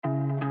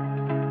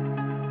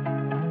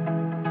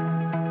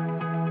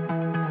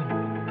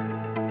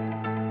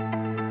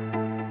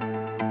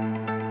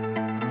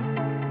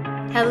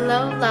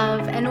Hello,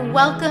 love, and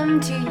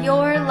welcome to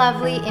Your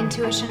Lovely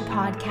Intuition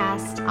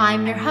Podcast.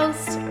 I'm your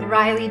host,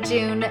 Riley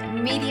June,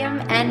 medium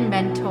and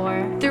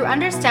mentor. Through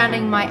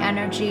understanding my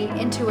energy,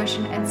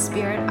 intuition, and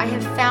spirit, I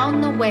have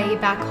found the way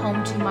back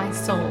home to my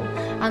soul,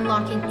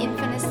 unlocking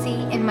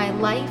infinity in my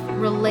life,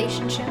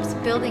 relationships,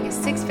 building a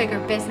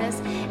six-figure business,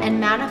 and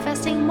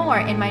manifesting more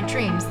in my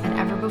dreams than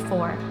ever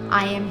before.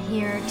 I am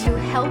here to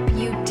help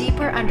you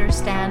deeper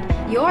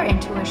understand your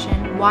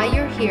intuition, why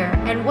you're here,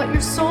 and what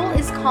your soul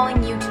is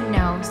calling you to know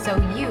so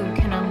you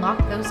can unlock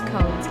those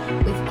codes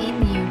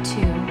within you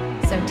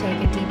too. So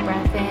take a deep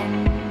breath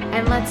in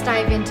and let's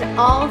dive into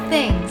all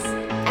things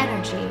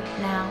energy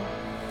now.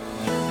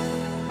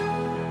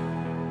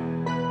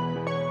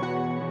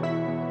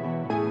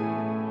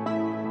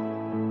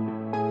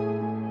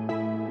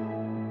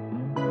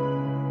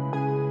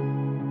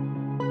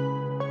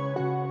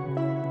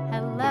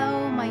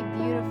 Hello, my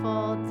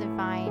beautiful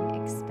divine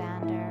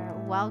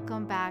expander.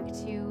 Welcome back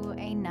to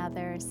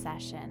another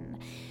session.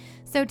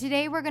 So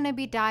today we're going to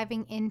be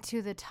diving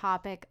into the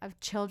topic of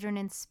children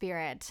in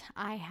spirit.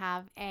 I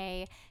have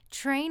a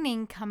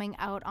training coming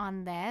out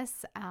on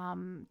this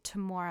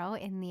tomorrow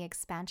in the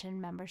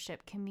expansion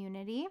membership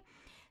community.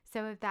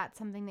 So if that's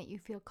something that you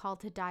feel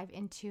called to dive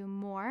into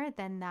more,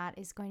 then that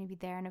is going to be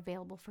there and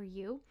available for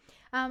you.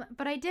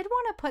 But I did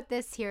want to put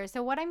this here.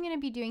 So what I'm going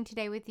to be doing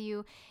today with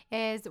you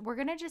is we're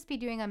going to just be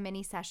doing a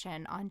mini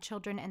session on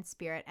children and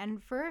spirit,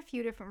 and for a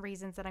few different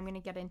reasons that I'm going to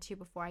get into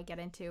before I get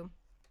into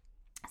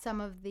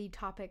some of the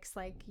topics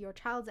like your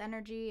child's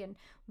energy and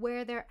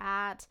where they're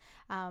at,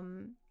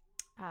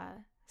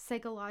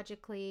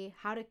 psychologically,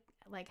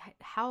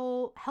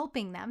 how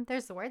helping them,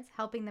 there's the words,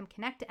 helping them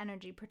connect to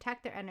energy,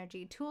 protect their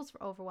energy, tools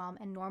for overwhelm,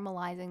 and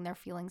normalizing their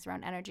feelings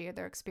around energy or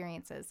their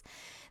experiences.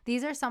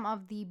 These are some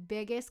of the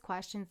biggest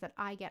questions that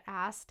I get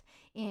asked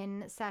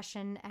in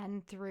session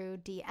and through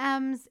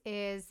DMs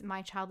is,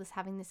 my child is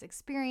having this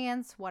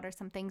experience. What are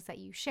some things that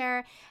you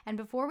share? And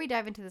before we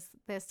dive into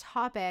this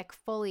topic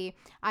fully,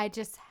 I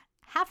just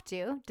have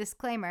to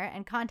disclaimer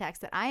and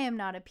context that I am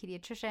not a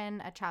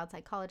pediatrician, a child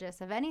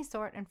psychologist of any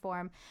sort and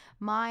form.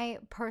 My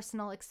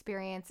personal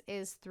experience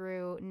is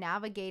through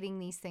navigating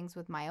these things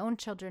with my own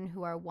children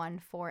who are 1,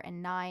 4,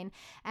 and 9,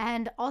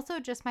 and also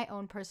just my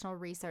own personal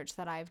research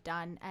that I've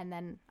done. And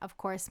then, of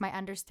course, my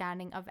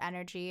understanding of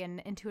energy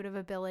and intuitive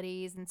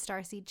abilities and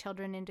starseed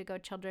children, indigo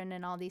children,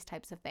 and all these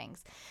types of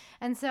things.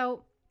 And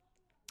so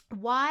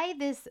why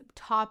this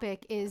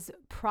topic is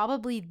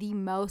probably the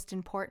most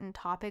important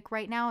topic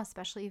right now,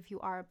 especially if you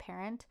are a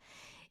parent,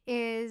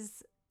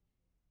 is,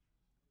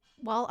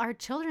 well, our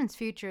children's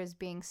future is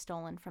being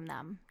stolen from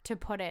them, to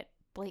put it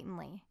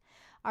blatantly.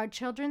 Our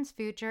children's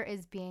future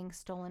is being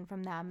stolen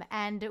from them,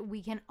 and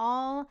we can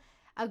all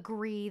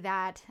agree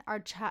that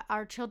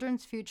our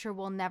children's future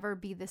will never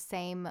be the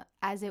same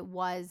as it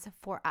was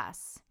for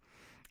us.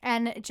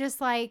 And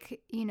just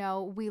like,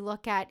 we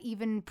look at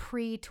even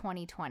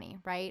pre-2020,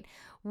 right?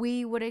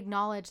 We would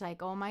acknowledge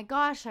like, oh my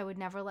gosh, I would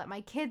never let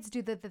my kids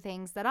do the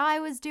things that I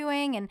was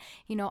doing. And,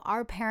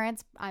 our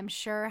parents, I'm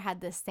sure, had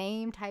the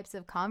same types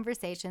of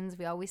conversations.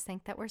 We always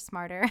think that we're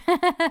smarter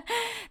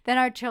than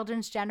our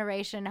children's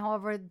generation.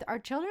 However, our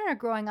children are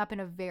growing up in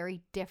a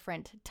very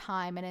different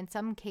time, and in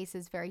some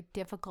cases very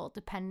difficult,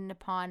 depending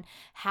upon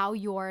how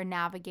you're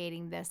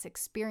navigating this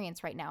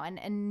experience right now.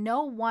 And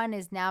no one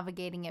is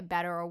navigating it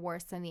better or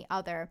worse than the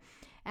other.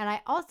 And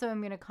I also am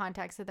going to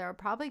context that there are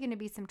probably going to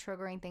be some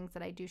triggering things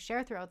that I do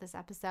share throughout this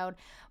episode,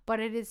 but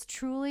it is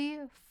truly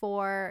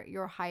for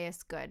your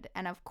highest good.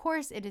 And of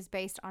course, it is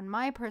based on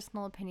my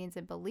personal opinions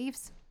and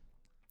beliefs.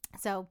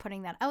 So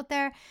putting that out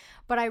there,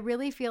 but I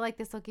really feel like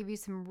this will give you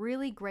some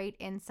really great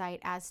insight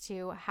as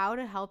to how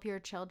to help your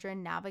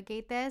children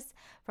navigate this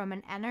from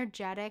an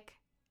energetic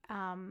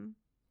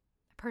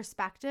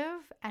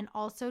perspective, and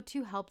also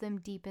to help them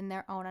deepen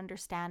their own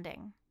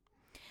understanding.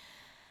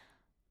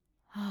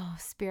 Oh,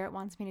 Spirit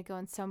wants me to go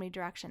in so many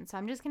directions. So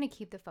I'm just going to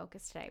keep the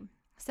focus today.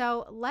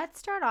 So let's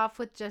start off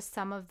with just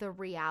some of the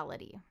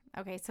reality.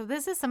 Okay, so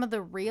this is some of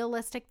the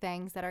realistic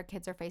things that our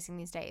kids are facing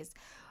these days.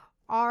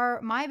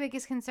 My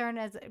biggest concern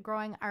as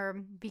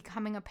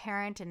becoming a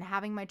parent and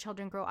having my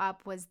children grow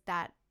up was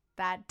that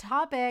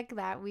topic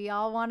that we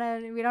don't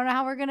know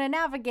how we're going to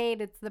navigate.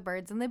 It's the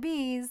birds and the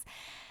bees.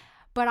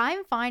 But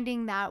I'm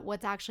finding that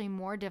what's actually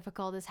more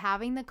difficult is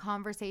having the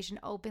conversation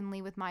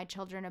openly with my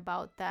children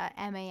about the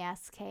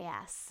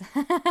MASKs,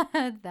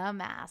 the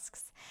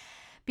masks,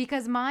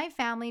 because my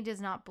family does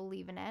not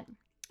believe in it.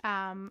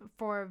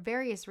 For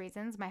various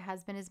reasons. My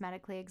husband is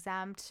medically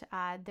exempt.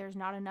 There's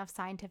not enough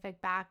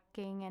scientific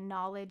backing and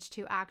knowledge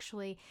to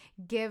actually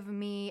give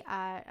me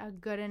a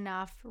good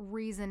enough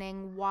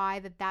reasoning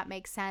why that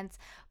makes sense.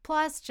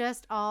 Plus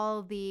just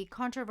all the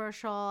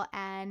controversial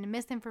and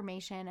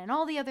misinformation and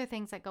all the other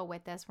things that go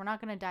with this. We're not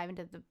going to dive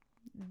into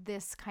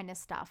this kind of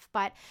stuff,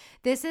 but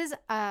this is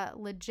a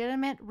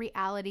legitimate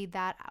reality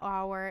that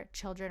our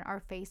children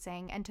are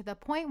facing, and to the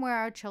point where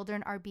our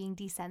children are being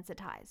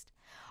desensitized.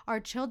 Our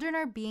children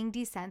are being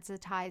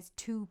desensitized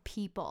to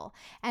people,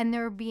 and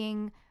they're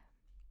being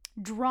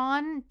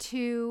drawn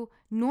to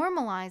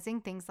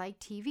normalizing things like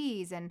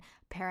TVs and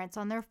parents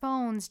on their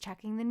phones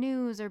checking the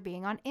news or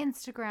being on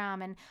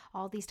Instagram and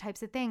all these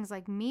types of things.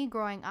 Like me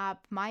growing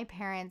up, my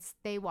parents,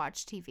 they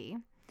watch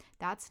TV.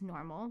 That's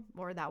normal,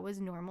 or that was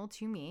normal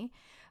to me.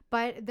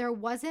 But there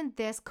wasn't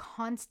this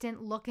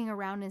constant looking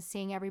around and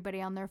seeing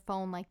everybody on their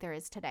phone like there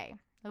is today.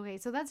 Okay,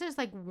 so that's just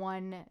like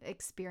one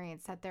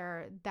experience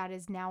that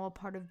is now a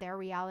part of their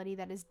reality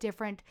that is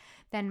different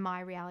than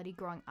my reality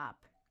growing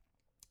up.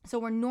 So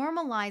we're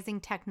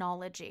normalizing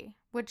technology,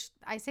 which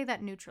I say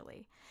that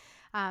neutrally.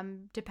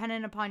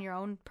 Dependent upon your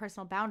own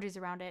personal boundaries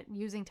around it,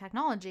 using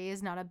technology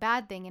is not a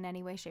bad thing in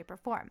any way, shape, or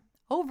form.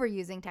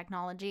 Overusing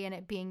technology and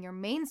it being your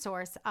main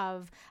source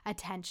of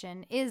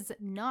attention is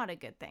not a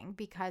good thing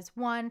because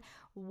one,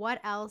 what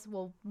else?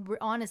 Well,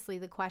 honestly,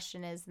 the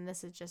question is, and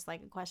this is just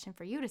like a question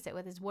for you to sit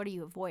with, is what are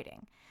you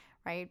avoiding?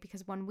 Right?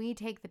 Because when we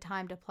take the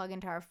time to plug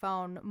into our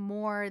phone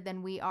more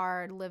than we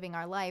are living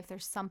our life,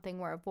 there's something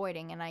we're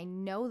avoiding. And I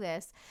know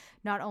this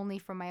not only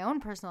from my own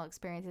personal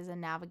experiences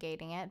and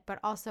navigating it, but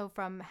also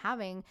from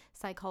having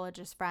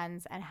psychologist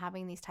friends and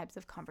having these types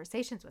of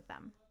conversations with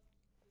them.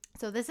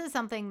 So this is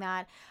something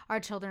that our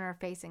children are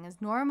facing, is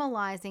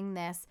normalizing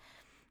this,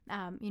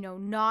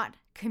 not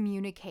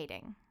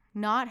communicating,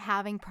 not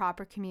having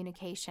proper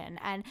communication,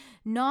 and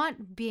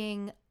not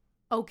being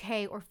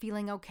okay or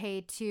feeling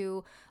okay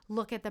to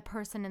look at the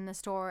person in the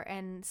store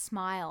and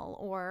smile,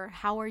 or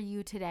how are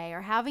you today,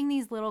 or having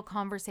these little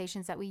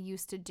conversations that we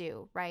used to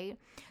do, right?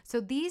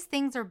 So these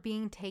things are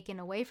being taken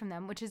away from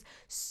them, which is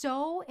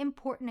so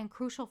important and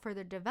crucial for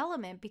their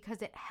development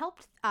because it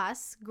helped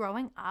us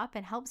growing up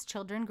and helps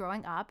children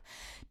growing up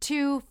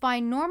to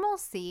find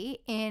normalcy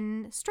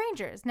in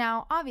strangers.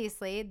 Now,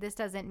 obviously, this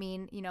doesn't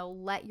mean,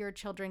 let your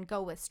children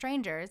go with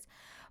strangers,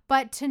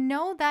 but to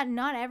know that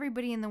not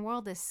everybody in the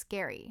world is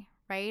scary,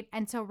 right?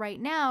 And so right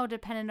now,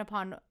 dependent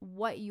upon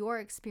what your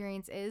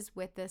experience is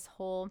with this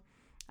whole,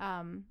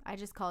 I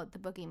just call it the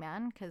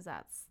boogeyman because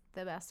that's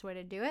the best way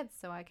to do it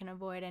so I can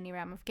avoid any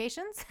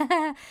ramifications.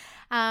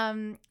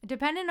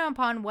 Dependent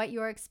upon what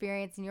your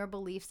experience and your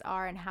beliefs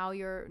are and how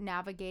you're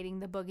navigating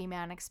the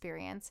boogeyman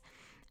experience,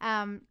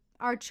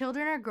 our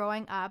children are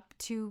growing up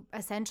to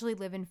essentially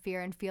live in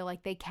fear and feel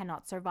like they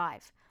cannot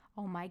survive.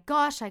 Oh my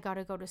gosh, I got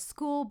to go to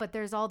school, but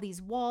there's all these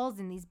walls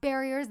and these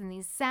barriers and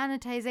these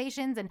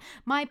sanitizations and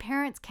my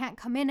parents can't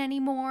come in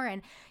anymore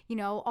and,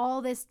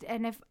 all this.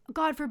 And if,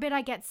 God forbid,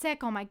 I get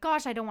sick, oh my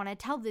gosh, I don't want to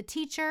tell the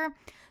teacher.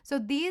 So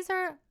these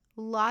are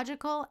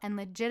logical and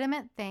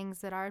legitimate things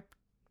that our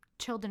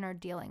children are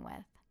dealing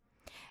with.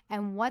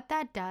 And what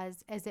that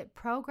does is it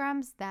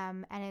programs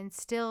them and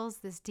instills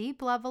this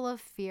deep level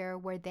of fear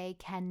where they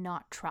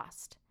cannot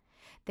trust.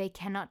 They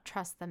cannot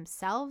trust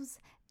themselves.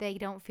 They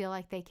don't feel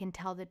like they can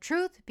tell the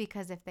truth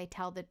because if they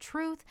tell the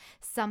truth,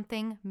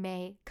 something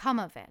may come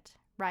of it,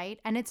 right?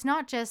 And it's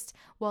not just,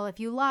 well, if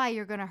you lie,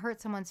 you're going to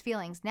hurt someone's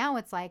feelings. Now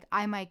it's like,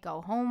 I might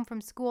go home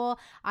from school.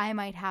 I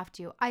might have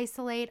to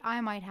isolate. I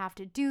might have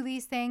to do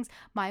these things.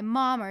 My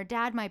mom or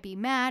dad might be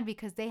mad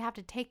because they have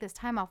to take this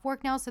time off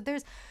work now. So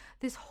there's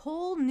this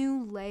whole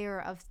new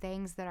layer of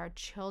things that our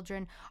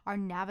children are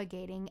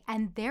navigating,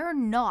 and they're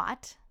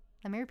not,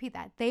 let me repeat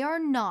that, they are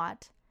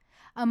not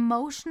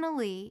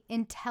emotionally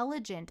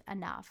intelligent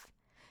enough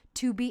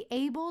to be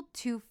able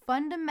to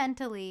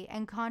fundamentally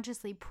and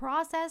consciously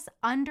process,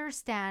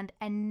 understand,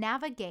 and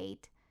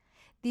navigate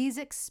these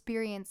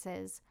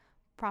experiences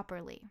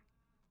properly.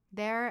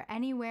 They're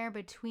anywhere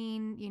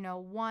between,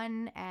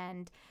 1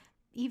 and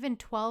even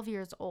 12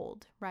 years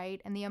old,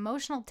 right? And the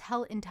emotional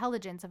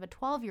intelligence of a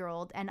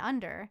 12-year-old and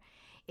under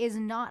is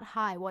not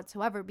high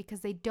whatsoever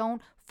because they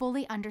don't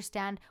fully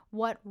understand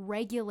what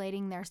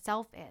regulating their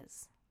self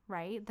is.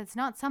 Right? That's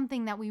not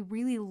something that we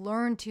really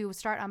learn to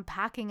start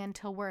unpacking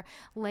until we're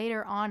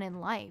later on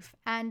in life.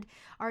 And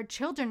our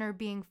children are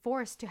being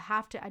forced to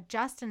have to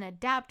adjust and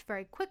adapt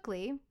very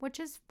quickly, which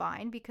is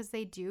fine because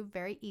they do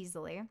very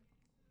easily.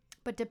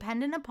 But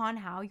dependent upon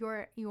how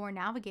you're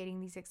navigating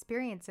these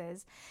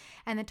experiences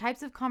and the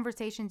types of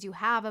conversations you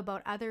have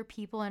about other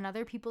people and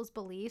other people's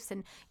beliefs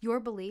and your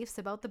beliefs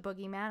about the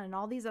boogeyman and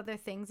all these other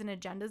things and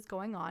agendas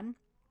going on,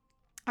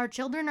 our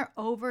children are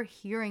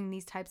overhearing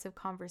these types of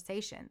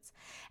conversations.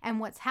 And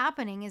what's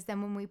happening is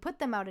then when we put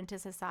them out into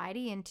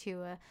society,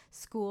 into a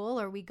school,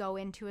 or we go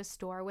into a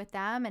store with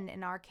them, and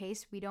in our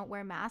case, we don't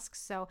wear masks.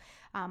 So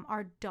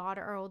our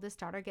oldest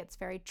daughter gets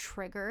very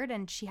triggered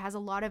and she has a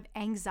lot of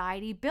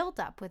anxiety built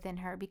up within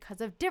her because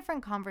of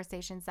different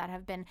conversations that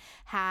have been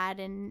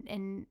had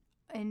in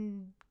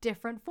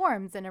different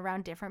forms and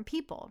around different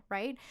people,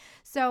 right?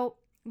 So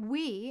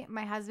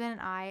my husband and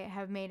I,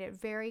 have made it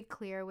very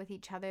clear with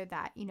each other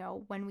that,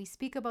 when we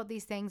speak about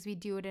these things, we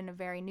do it in a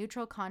very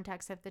neutral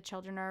context if the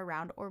children are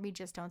around, or we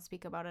just don't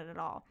speak about it at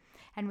all.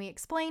 And we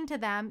explain to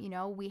them,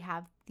 we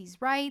have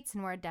these rights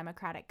and we're a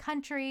democratic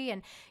country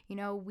and,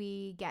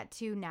 we get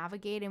to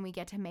navigate and we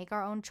get to make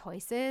our own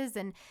choices.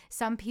 And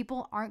some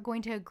people aren't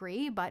going to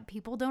agree, but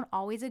people don't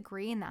always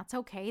agree, and that's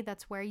okay.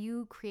 That's where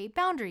you create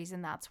boundaries,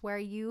 and that's where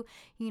you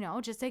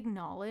just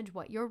acknowledge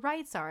what your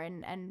rights are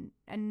and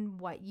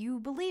what you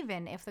believe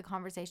in if the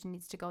conversation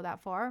needs to go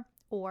that far.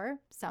 Or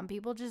some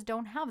people just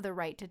don't have the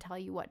right to tell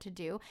you what to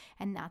do,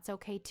 and that's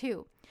okay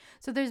too.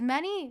 So there's a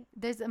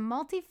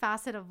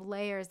multifaceted of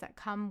layers that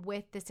come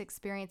with this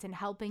experience in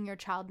helping your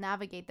child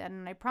navigate that.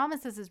 And I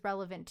promise this is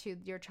relevant to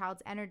your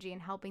child's energy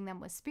and helping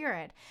them with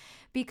spirit,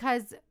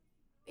 because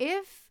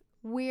if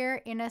we're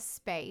in a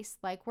space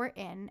like we're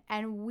in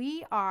and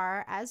we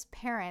are, as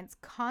parents,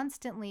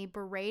 constantly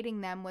berating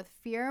them with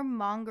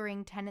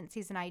fear-mongering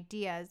tendencies and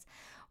ideas,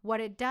 what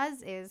it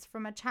does is,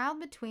 from a child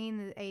between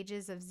the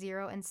ages of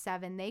 0 and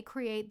 7, they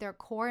create their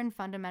core and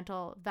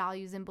fundamental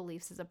values and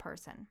beliefs as a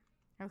person.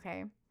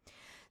 Okay?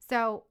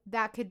 So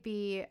that could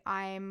be,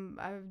 I'm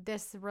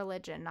this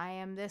religion, I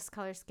am this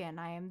color skin,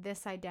 I am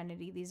this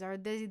identity, these are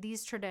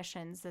these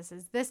traditions, this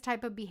is this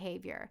type of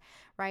behavior,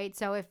 right?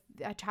 So if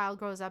a child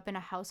grows up in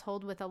a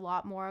household with a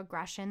lot more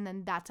aggression,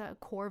 then that's a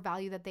core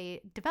value that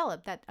they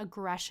develop, that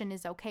aggression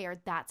is okay, or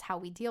that's how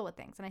we deal with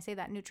things. And I say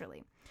that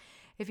neutrally.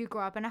 If you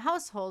grow up in a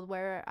household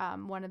where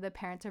one of the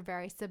parents are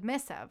very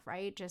submissive,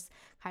 right, just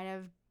kind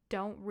of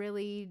don't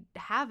really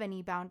have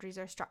any boundaries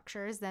or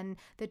structures, then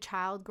the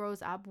child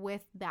grows up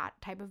with that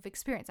type of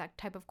experience, that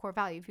type of core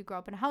value. If you grow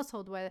up in a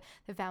household where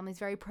the family's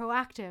very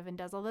proactive and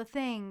does all the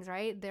things,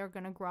 right, they're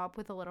going to grow up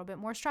with a little bit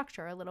more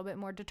structure, a little bit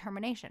more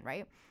determination,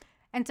 right?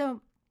 And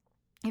so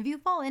if you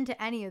fall into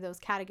any of those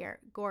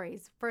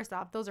categories, first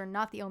off, those are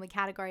not the only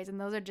categories, and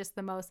those are just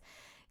the most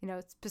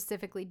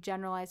specifically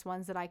generalized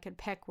ones that I could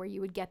pick where you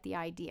would get the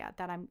idea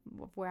that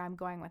where I'm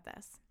going with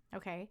this.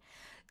 Okay.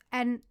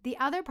 And the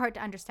other part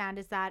to understand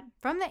is that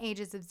from the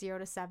ages of 0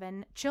 to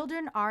 7,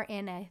 children are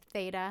in a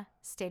theta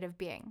state of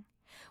being,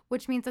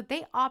 which means that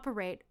they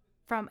operate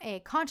from a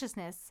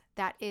consciousness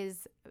that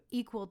is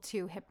equal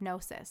to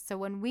hypnosis. So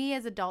when we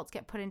as adults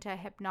get put into a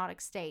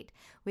hypnotic state,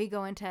 we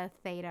go into a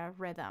theta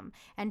rhythm.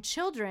 And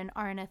children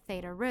are in a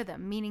theta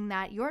rhythm, meaning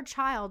that your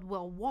child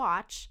will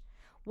watch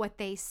what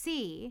they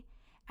see,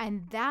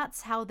 and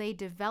that's how they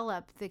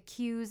develop the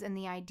cues and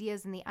the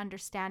ideas and the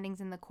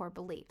understandings and the core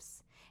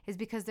beliefs, is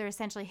because they're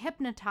essentially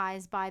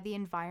hypnotized by the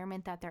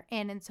environment that they're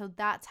in. And so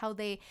that's how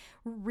they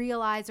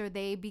realize, or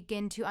they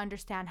begin to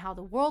understand how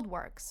the world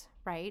works,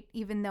 right?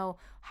 Even though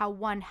how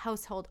one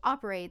household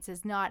operates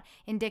is not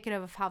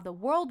indicative of how the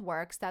world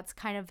works, that's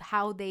kind of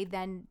how they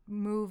then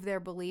move their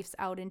beliefs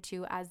out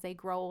into as they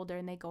grow older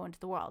and they go into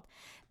the world.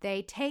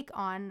 They take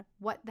on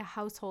what the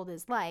household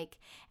is like,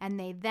 and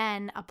they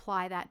then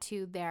apply that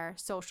to their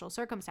social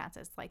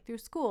circumstances, like through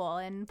school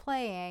and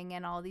playing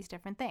and all these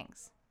different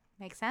things.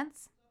 Make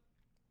sense?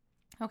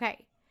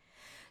 Okay.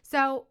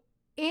 So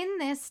in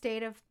this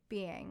state of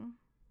being,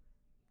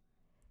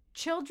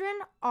 children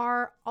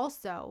are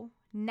also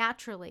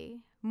naturally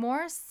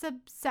more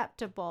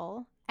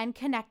susceptible and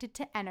connected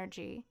to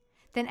energy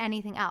than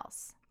anything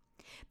else,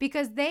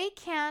 because they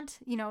can't,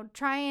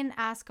 try and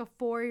ask a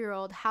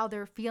 4-year-old how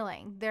they're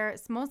feeling.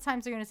 Most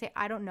times they're going to say,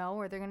 I don't know,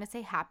 or they're going to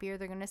say happy, or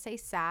they're going to say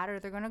sad, or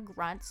they're going to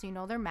grunt.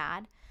 So, they're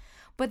mad,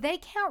 but they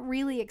can't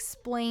really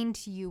explain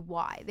to you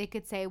why. They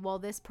could say, well,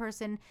 this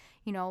person,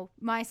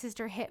 my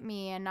sister hit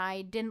me and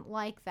I didn't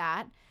like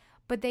that,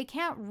 but they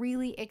can't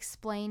really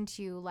explain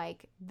to you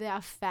like the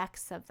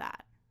effects of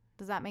that.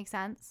 Does that make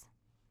sense?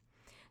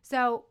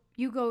 So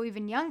you go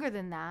even younger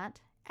than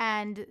that,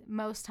 and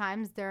most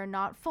times they're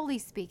not fully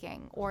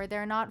speaking, or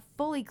they're not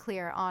fully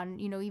clear on,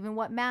 even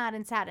what mad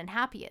and sad and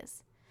happy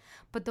is.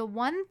 But the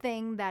one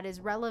thing that is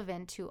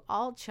relevant to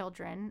all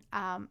children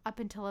up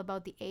until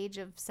about the age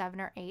of 7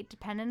 or 8,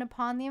 dependent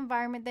upon the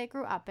environment they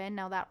grew up in.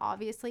 Now, that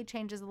obviously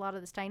changes a lot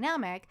of this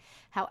dynamic.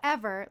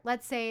 However,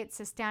 let's say it's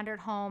a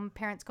standard home.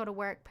 Parents go to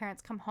work,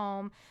 parents come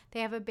home,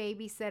 they have a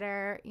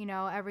babysitter,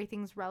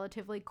 everything's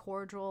relatively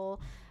cordial,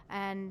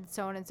 and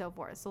so on and so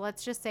forth. So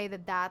let's just say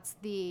that that's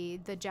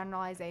the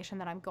generalization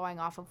that I'm going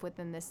off of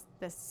within this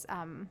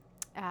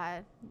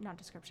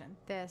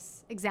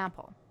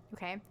example,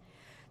 okay?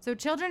 So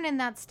children in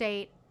that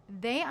state,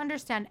 they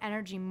understand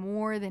energy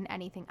more than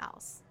anything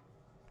else,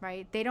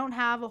 right? They don't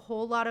have a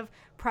whole lot of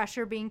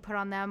pressure being put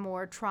on them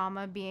or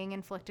trauma being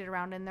inflicted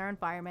around in their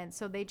environment.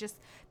 So they just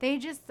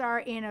are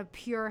in a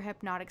pure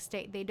hypnotic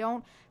state. They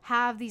don't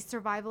have these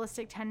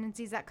survivalistic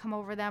tendencies that come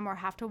over them, or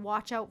have to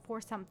watch out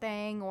for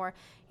something, or,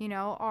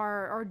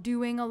 are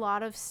doing a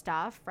lot of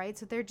stuff, right?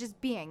 So they're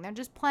just playing,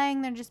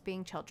 they're just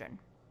being children.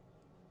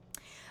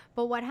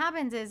 But what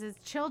happens is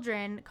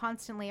children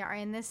constantly are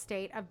in this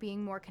state of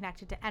being more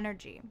connected to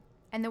energy.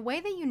 And the way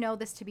that you know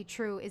this to be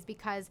true is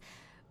because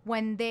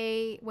when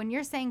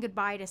you're saying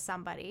goodbye to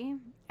somebody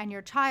and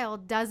your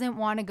child doesn't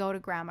want to go to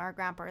grandma or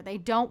grandpa, or they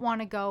don't want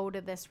to go to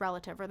this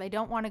relative, or they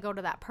don't want to go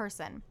to that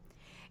person,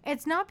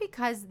 it's not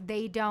because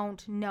they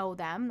don't know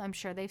them. I'm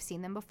sure they've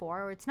seen them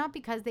before. Or it's not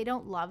because they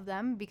don't love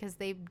them, because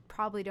they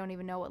probably don't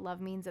even know what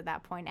love means at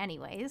that point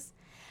anyways.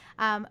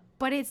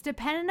 But it's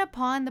dependent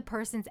upon the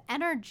person's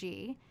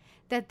energy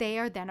that they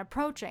are then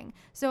approaching.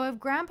 So if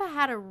grandpa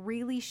had a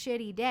really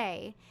shitty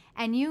day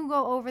and you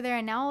go over there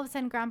and now all of a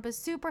sudden grandpa's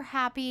super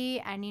happy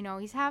and, you know,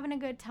 he's having a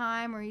good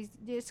time, or he's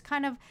just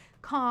kind of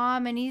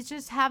calm and he's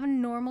just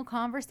having normal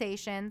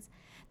conversations,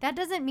 that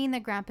doesn't mean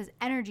that grandpa's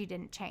energy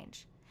didn't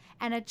change.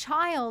 And a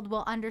child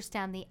will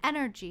understand the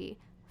energy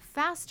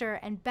faster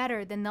and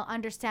better than they'll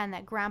understand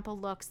that grandpa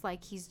looks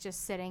like he's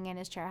just sitting in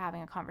his chair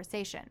having a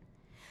conversation.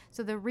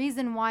 So the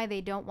reason why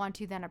they don't want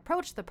to then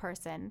approach the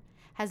person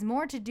has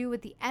more to do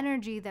with the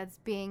energy that's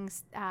being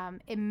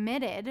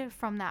emitted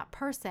from that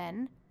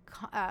person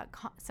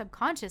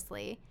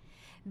subconsciously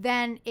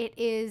than it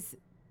is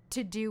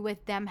to do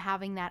with them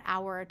having that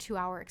hour or 2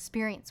 hour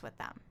experience with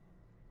them.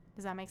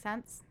 Does that make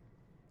sense?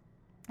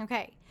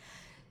 Okay.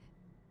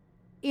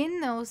 In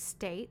those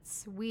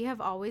states, we have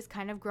always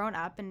kind of grown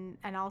up, and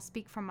I'll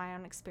speak from my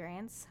own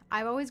experience.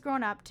 I've always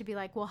grown up to be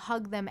like, we'll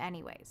hug them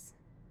anyways.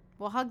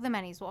 We'll hug them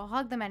anyways. We'll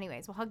hug them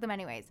anyways. We'll hug them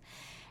anyways.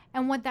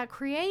 And what that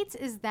creates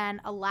is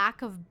then a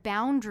lack of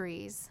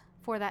boundaries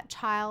for that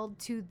child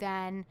to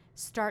then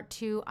start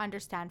to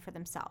understand for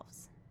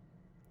themselves.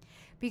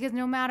 Because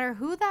no matter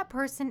who that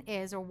person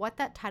is or what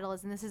that title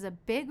is, and this is a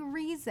big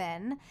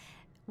reason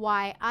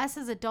why us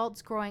as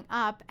adults growing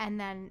up, and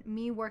then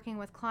me working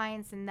with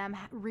clients and them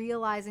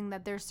realizing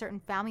that there's certain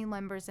family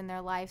members in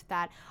their life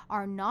that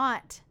are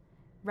not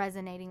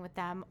resonating with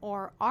them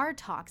or are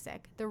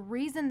toxic, the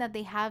reason that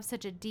they have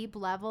such a deep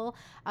level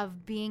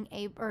of being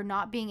able or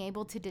not being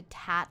able to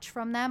detach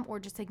from them or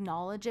just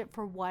acknowledge it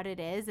for what it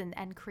is,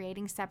 and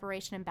creating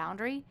separation and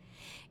boundary,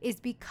 is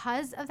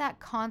because of that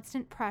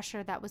constant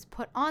pressure that was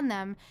put on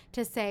them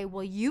to say,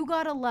 well, you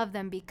gotta love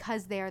them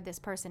because they are this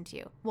person to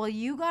you. Well,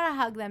 you gotta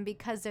hug them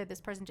because they're this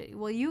person to you.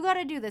 Well, you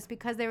gotta do this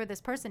because they were this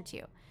person to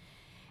you.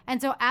 And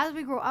so as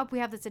we grow up, we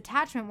have this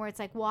attachment where it's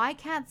like, well, I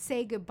can't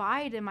say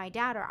goodbye to my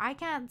dad, or I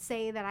can't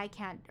say that I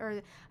can't,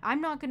 or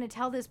I'm not going to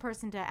tell this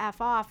person to F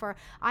off, or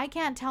I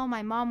can't tell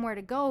my mom where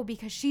to go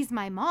because she's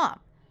my mom.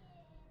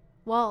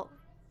 Well,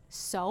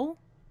 so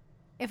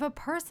if a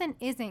person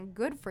isn't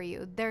good for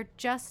you, they're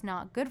just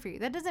not good for you.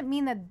 That doesn't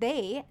mean that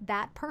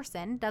that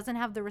person doesn't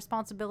have the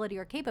responsibility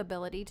or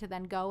capability to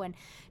then go and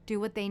do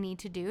what they need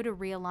to do to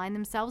realign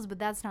themselves, but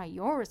that's not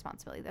your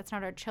responsibility. That's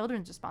not our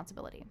children's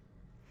responsibility.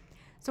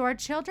 So our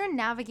children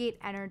navigate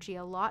energy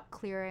a lot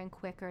clearer and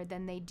quicker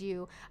than they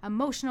do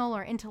emotional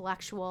or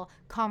intellectual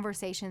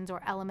conversations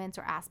or elements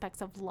or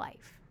aspects of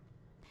life.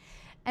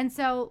 And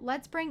so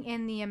let's bring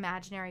in the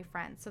imaginary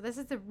friend. So this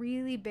is a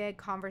really big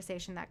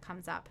conversation that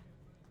comes up.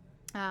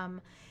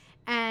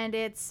 And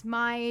it's,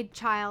 my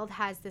child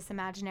has this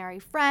imaginary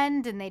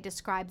friend and they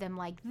describe them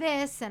like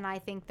this, and I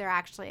think they're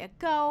actually a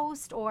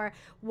ghost, or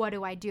what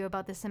do I do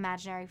about this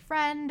imaginary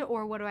friend,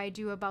 or what do I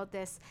do about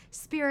this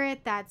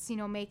spirit that's, you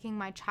know, making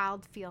my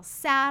child feel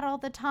sad all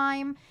the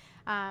time.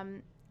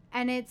 And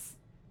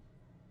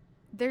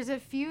there's a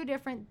few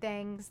different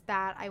things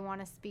that I want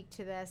to speak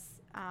to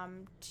this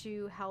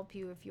to help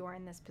you if you're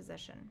in this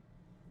position.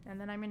 And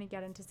then I'm going to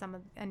get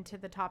into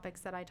the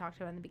topics that I talked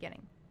about in the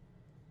beginning.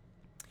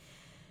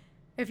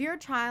 If your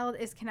child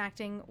is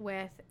connecting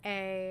with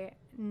a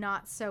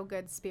not so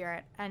good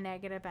spirit, a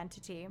negative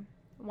entity,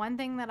 one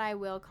thing that I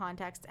will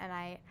context and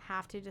I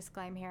have to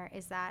disclaim here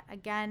is that,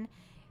 again,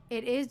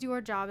 it is your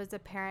job as a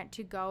parent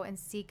to go and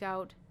seek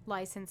out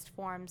licensed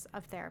forms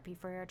of therapy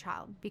for your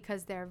child,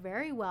 because there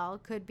very well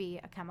could be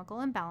a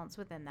chemical imbalance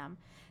within them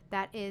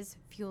that is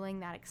fueling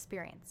that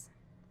experience.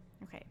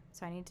 Okay,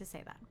 so I need to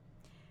say that.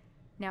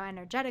 Now,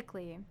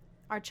 energetically,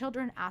 our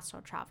children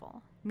astral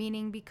travel,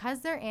 meaning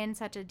because they're in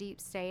such a deep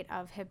state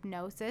of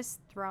hypnosis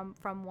from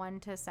 1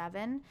 to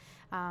 7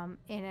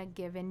 in a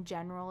given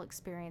general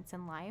experience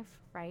in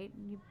life, right?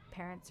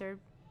 Parents are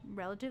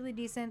relatively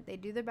decent. They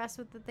do their best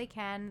with what they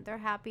can. They're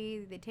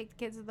happy. They take the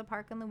kids to the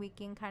park on the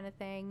weekend kind of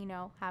thing, you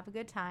know, have a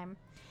good time.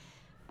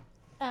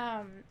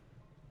 Our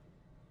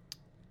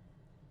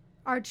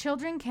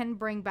children can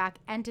bring back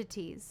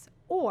entities,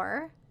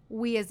 or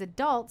we as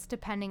adults,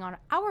 depending on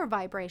our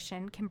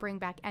vibration, can bring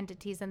back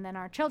entities and then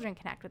our children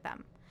connect with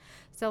them.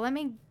 So let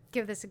me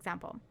give this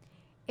example.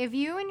 If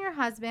you and your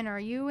husband, or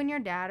you and your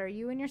dad, or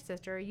you and your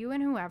sister, or you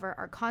and whoever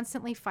are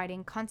constantly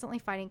fighting,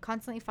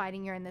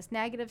 you're in this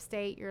negative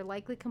state, you're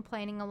likely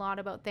complaining a lot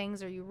about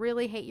things, or you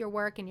really hate your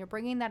work and you're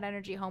bringing that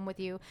energy home with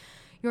you,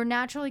 you're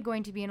naturally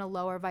going to be in a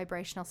lower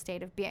vibrational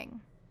state of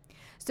being.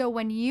 So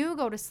when you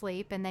go to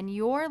sleep and then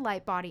your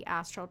light body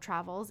astral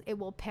travels, it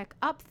will pick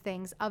up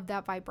things of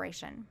that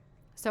vibration.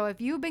 So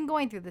if you've been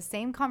going through the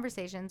same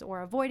conversations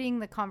or avoiding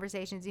the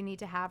conversations you need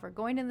to have, or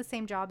going to the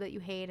same job that you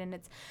hate, and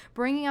it's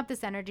bringing up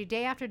this energy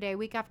day after day,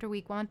 week after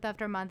week, month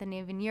after month, and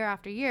even year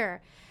after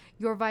year,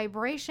 your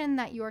vibration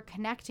that you're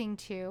connecting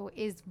to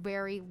is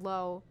very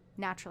low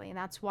naturally. And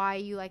that's why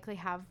you likely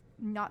have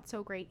not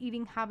so great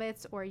eating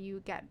habits, or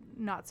you get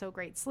not so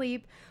great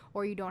sleep,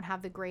 or you don't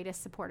have the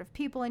greatest supportive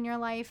people in your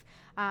life,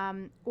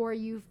 or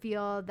you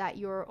feel that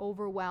you're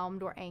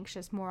overwhelmed or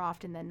anxious more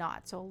often than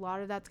not. So a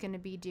lot of that's going to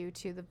be due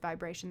to the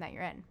vibration that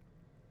you're in.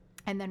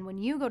 And then when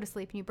you go to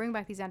sleep and you bring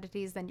back these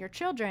entities, then your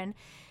children,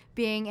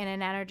 being in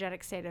an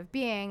energetic state of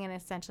being and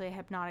essentially a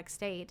hypnotic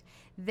state,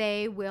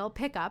 they will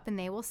pick up and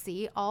they will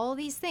see all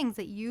these things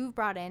that you've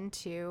brought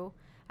into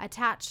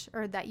attach,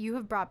 or that you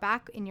have brought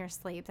back in your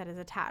sleep that is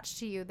attached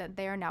to you, that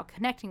they are now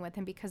connecting with.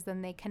 And because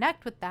then they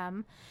connect with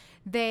them,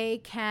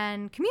 they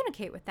can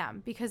communicate with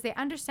them because they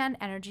understand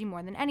energy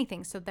more than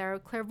anything. So their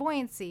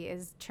clairvoyancy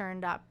is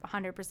turned up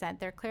 100%,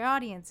 their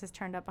clairaudience is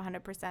turned up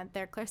 100%,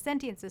 their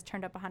clairsentience is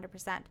turned up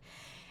 100%.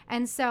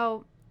 And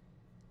so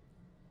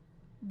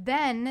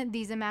then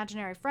these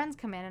imaginary friends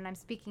come in, and I'm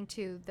speaking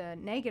to the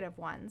negative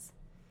ones,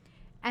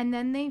 and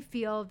then they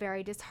feel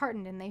very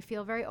disheartened and they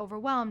feel very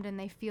overwhelmed and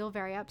they feel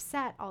very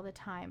upset all the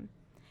time.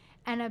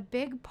 And a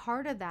big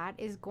part of that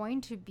is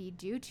going to be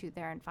due to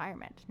their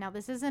environment. Now,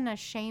 this isn't a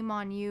shame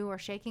on you or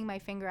shaking my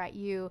finger at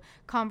you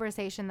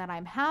conversation that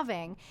I'm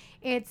having.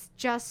 It's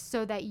just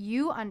so that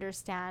you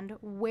understand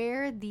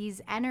where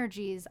these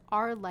energies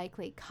are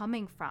likely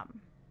coming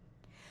from.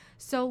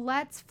 So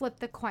let's flip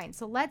the coin.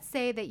 So let's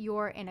say that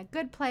you're in a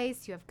good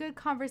place, you have good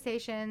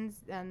conversations,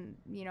 and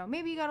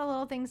maybe you got a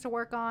little things to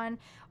work on,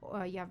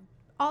 or you have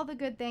all the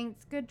good things,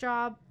 good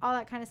job, all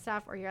that kind of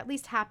stuff, or you're at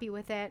least happy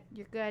with it,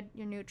 you're good,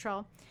 you're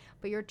neutral,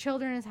 but your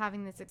children is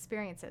having these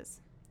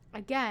experiences.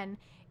 Again,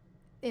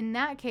 in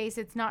that case,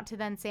 it's not to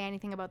then say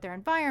anything about their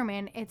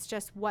environment, it's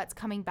just what's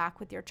coming back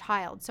with your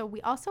child. So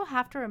we also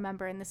have to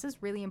remember, and this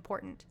is really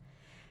important,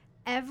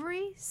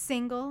 every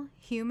single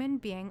human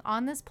being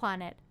on this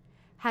planet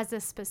has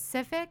a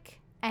specific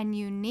and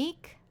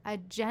unique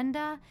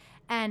agenda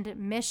and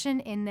mission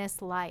in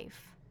this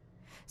life.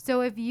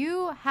 So if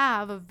you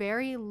have a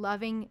very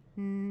loving,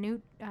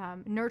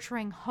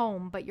 nurturing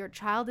home, but your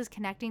child is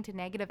connecting to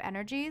negative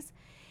energies,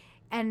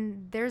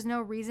 and there's no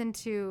reason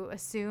to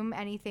assume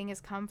anything has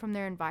come from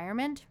their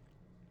environment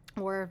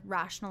or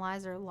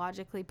rationalize or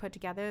logically put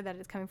together that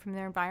it's coming from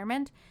their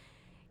environment,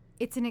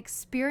 it's an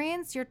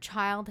experience your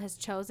child has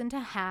chosen to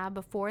have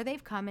before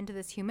they've come into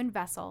this human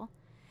vessel,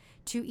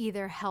 to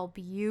either help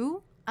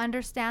you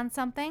understand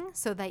something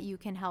so that you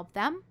can help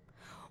them,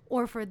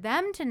 or for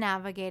them to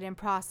navigate and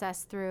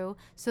process through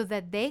so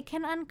that they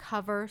can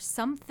uncover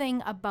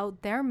something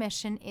about their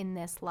mission in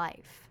this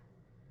life.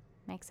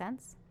 Make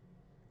sense?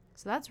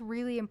 So that's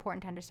really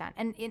important to understand.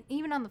 And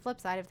even on the flip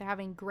side, if they're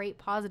having great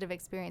positive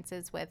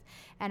experiences with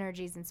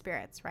energies and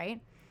spirits, right?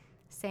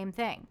 Same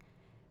thing.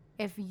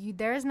 If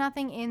there's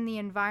nothing in the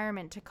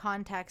environment to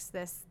context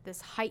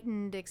this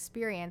heightened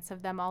experience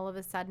of them all of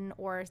a sudden,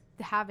 or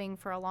having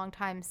for a long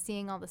time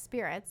seeing all the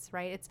spirits,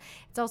 right? It's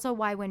also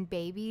why when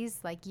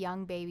babies, like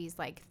young babies,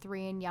 like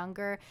 3 and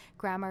younger,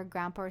 grandma or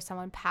grandpa or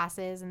someone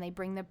passes and they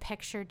bring the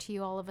picture to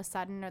you all of a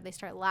sudden, or they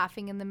start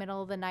laughing in the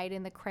middle of the night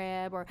in the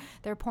crib, or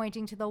they're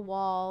pointing to the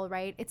wall,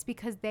 right? It's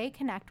because they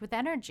connect with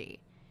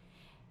energy.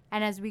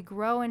 And as we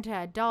grow into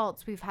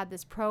adults, we've had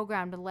this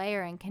programmed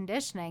layer and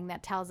conditioning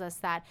that tells us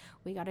that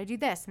we got to do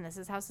this, and this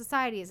is how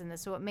society is, and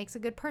this is what makes a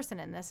good person,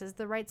 and this is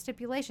the right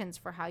stipulations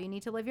for how you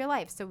need to live your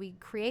life. So we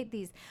create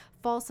these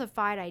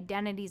falsified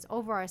identities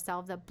over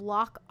ourselves that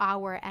block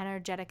our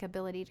energetic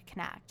ability to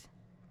connect.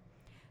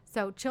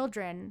 So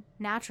children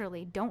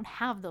naturally don't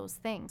have those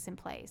things in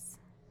place.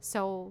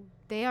 So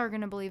they are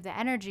going to believe the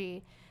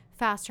energy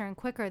faster and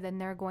quicker than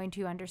they're going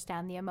to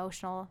understand the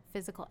emotional,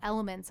 physical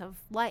elements of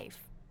life.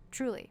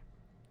 Truly.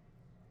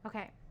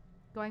 Okay,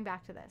 going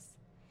back to this.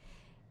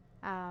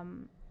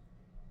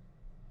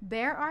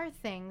 There are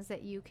things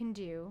that you can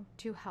do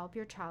to help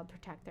your child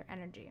protect their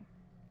energy.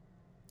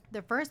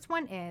 The first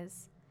one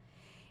is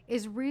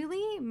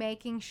really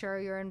making sure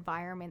your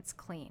environment's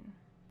clean.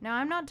 Now,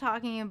 I'm not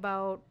talking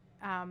about,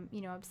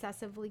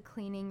 obsessively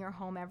cleaning your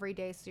home every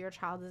day so your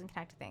child doesn't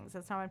connect to things.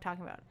 That's not what I'm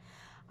talking about.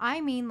 I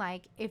mean,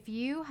 like, if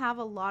you have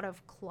a lot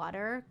of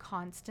clutter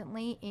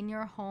constantly in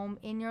your home,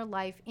 in your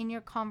life, in your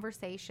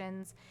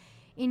conversations,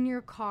 in your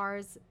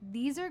cars,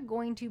 these are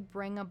going to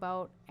bring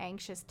about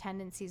anxious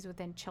tendencies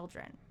within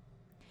children.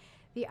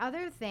 The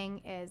other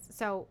thing is,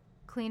 so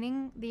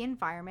cleaning the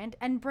environment,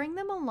 and bring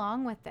them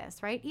along with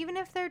this, right? Even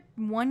if they're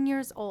 1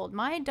 year old.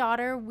 My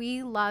daughter,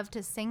 we love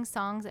to sing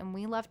songs and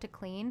we love to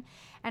clean.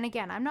 And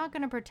again, I'm not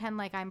going to pretend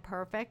like I'm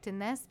perfect in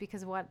this,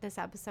 because what this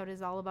episode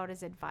is all about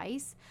is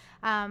advice.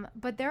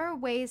 But there are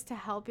ways to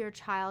help your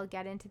child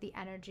get into the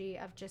energy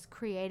of just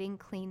creating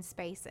clean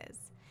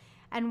spaces.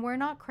 And we're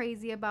not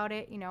crazy about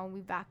it.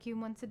 We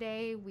vacuum once a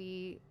day.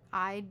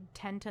 I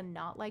tend to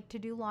not like to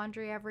do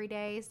laundry every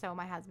day, so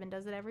my husband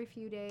does it every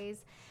few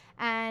days.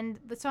 And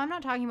so I'm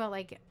not talking about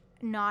like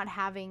not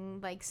having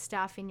like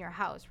stuff in your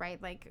house,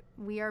 right? Like,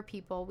 we are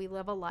people, we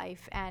live a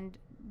life, and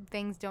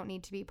things don't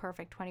need to be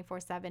perfect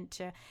 24/7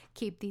 to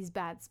keep these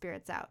bad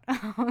spirits out.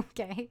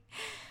 Okay.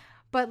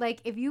 But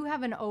like, if you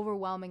have an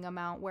overwhelming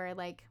amount where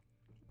like,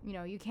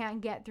 you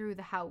can't get through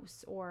the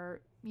house,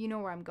 or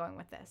where I'm going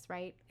with this,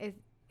 right?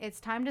 It's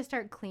time to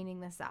start cleaning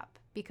this up,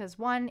 because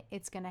one,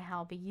 it's going to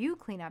help you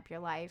clean up your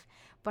life,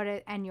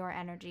 and your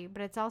energy,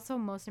 but it's also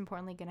most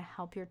importantly going to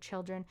help your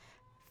children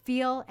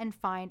feel and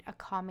find a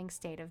calming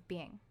state of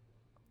being.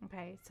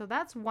 Okay, so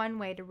that's one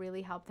way to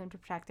really help them to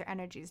protect their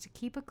energies, to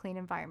keep a clean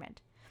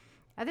environment.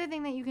 Other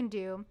thing that you can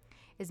do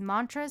is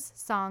mantras,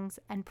 songs,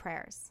 and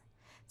prayers.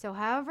 So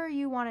however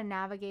you want to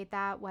navigate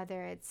that,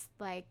 whether it's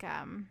like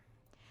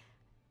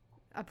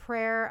a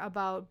prayer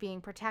about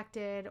being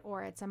protected,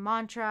 or it's a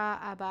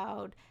mantra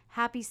about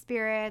happy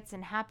spirits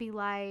and happy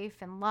life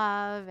and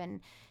love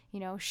and,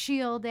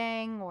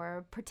 shielding,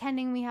 or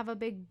pretending we have a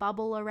big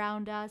bubble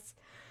around us.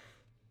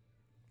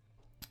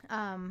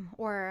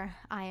 Or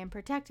I am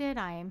protected,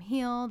 I am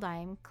healed, I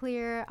am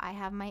clear, I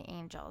have my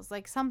angels.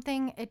 Like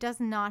something, it does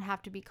not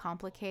have to be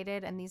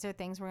complicated. And these are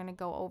things we're going to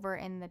go over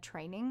in the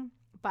training,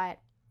 but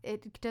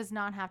it does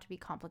not have to be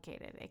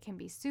complicated. It can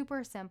be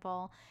super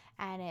simple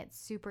and it's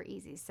super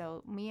easy.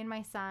 So me and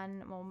my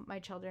son, my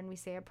children, we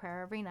say a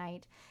prayer every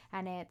night,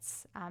 and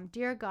it's,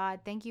 Dear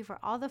God, thank you for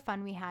all the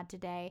fun we had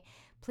today.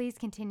 Please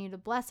continue to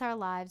bless our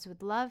lives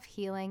with love,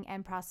 healing,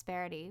 and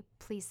prosperity.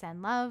 Please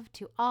send love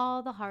to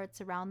all the hearts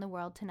around the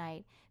world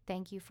tonight.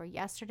 Thank you for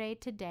yesterday,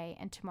 today,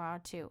 and tomorrow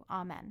too.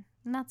 Amen.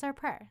 And that's our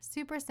prayer.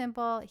 Super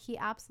simple. He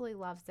absolutely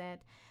loves it.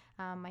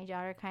 My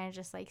daughter kind of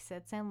just like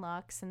sits and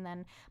looks. And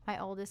then my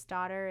oldest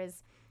daughter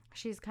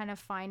she's kind of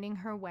finding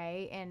her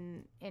way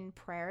in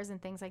prayers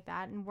and things like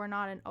that. And we're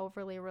not an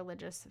overly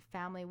religious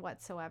family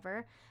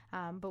whatsoever.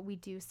 But we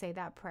do say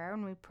that prayer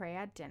when we pray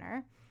at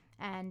dinner.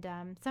 And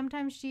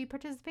sometimes she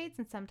participates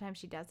and sometimes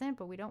she doesn't,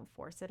 but we don't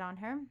force it on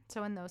her.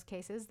 So in those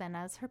cases, then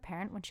as her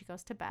parent, when she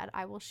goes to bed,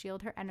 I will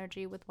shield her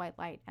energy with white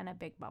light and a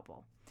big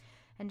bubble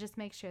and just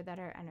make sure that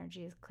her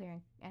energy is clear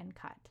and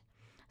cut.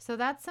 So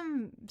that's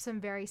some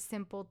very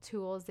simple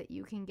tools that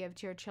you can give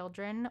to your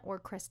children, or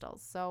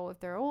crystals. So if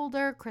they're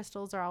older,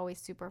 crystals are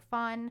always super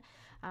fun.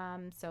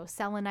 So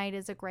selenite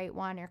is a great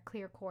one, or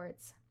clear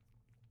quartz.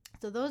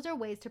 So those are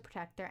ways to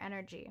protect their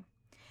energy.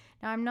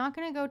 Now, I'm not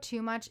going to go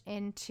too much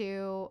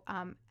into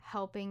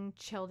helping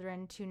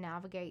children to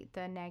navigate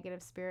the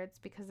negative spirits,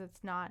 because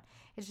it's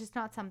just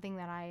not something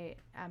that I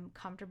am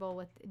comfortable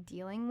with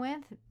dealing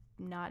with,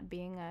 not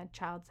being a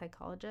child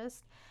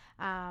psychologist.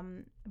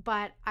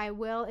 But I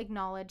will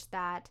acknowledge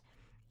that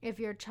if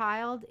your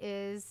child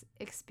is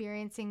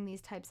experiencing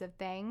these types of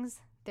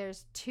things,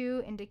 there's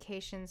two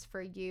indications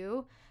for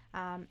you,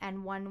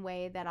 and one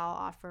way that I'll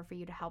offer for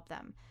you to help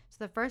them.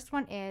 So the first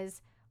one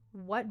is,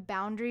 what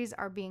boundaries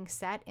are being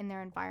set in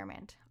their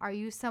environment? Are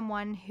you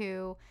someone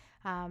who,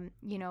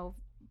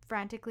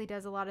 frantically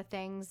does a lot of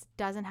things,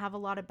 doesn't have a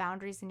lot of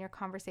boundaries in your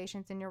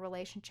conversations, in your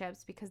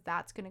relationships, because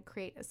that's going to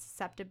create a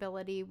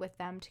susceptibility with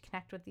them to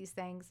connect with these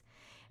things?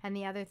 And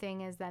the other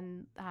thing is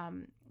then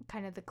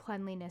kind of the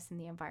cleanliness in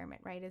the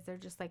environment, right? Is there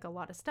just like a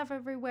lot of stuff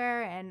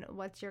everywhere? And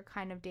what's your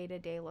kind of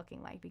day-to-day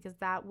looking like? Because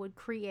that would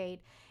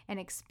create an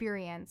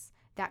experience,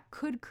 that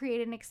could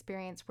create an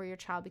experience where your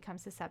child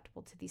becomes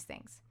susceptible to these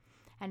things.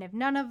 And if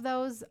none of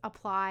those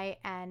apply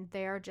and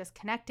they're just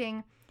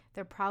connecting,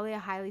 they're probably a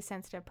highly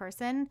sensitive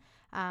person,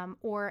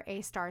 or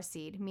a star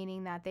seed,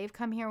 meaning that they've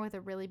come here with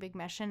a really big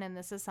mission, and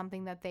this is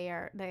something that they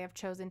have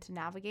chosen to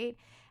navigate.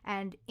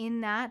 And in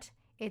that,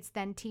 it's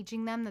then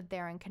teaching them that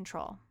they're in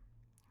control.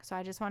 So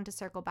I just wanted to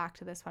circle back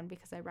to this one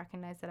because I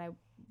recognize that I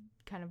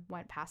kind of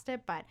went past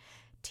it, but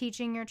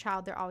teaching your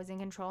child they're always in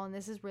control. And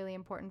this is really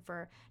important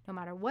for no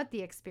matter what the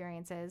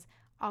experience is,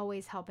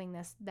 always helping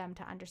them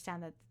to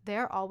understand that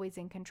they're always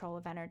in control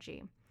of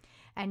energy.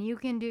 And you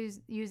can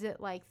use it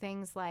like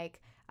things like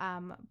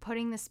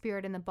putting the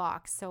spirit in the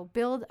box. So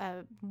build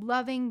a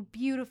loving,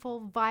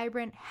 beautiful,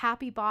 vibrant,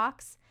 happy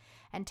box,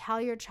 and tell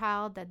your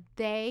child that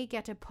they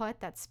get to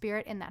put that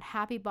spirit in that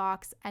happy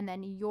box, and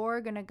then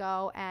you're going to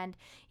go and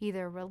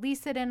either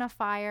release it in a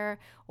fire,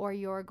 or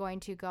you're going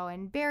to go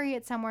and bury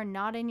it somewhere,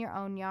 not in your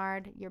own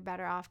yard. You're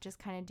better off just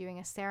kind of doing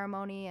a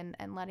ceremony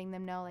and letting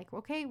them know, like,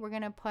 okay, we're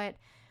going to put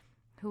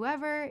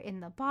whoever in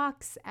the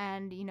box,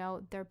 and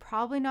they're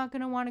probably not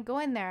going to want to go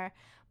in there,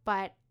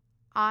 but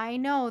I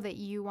know that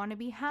you want to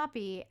be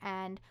happy,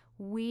 and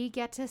we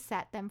get to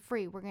set them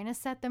free. We're going to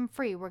set them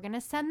free. We're going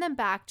to send them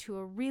back to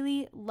a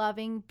really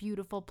loving,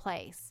 beautiful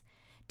place.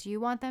 Do you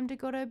want them to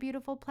go to a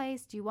beautiful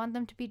place? Do you want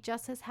them to be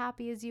just as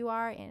happy as you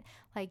are, and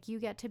like you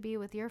get to be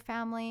with your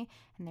family?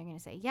 And they're going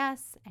to say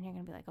yes. And you're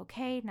going to be like,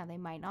 okay, now they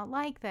might not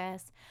like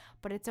this,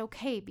 but it's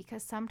okay,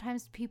 because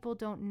sometimes people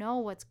don't know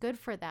what's good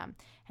for them,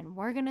 and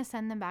we're going to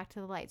send them back to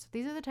the light. So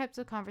these are the types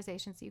of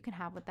conversations that you can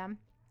have with them.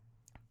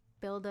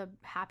 Build a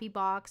happy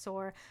box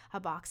or a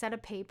box out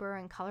of paper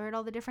and color it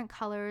all the different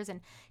colors, and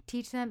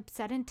teach them,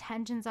 set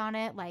intentions on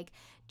it. Like,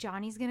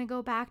 Johnny's going to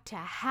go back to a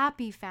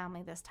happy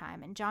family this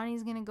time, and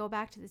Johnny's going to go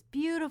back to this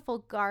beautiful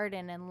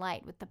garden and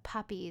light with the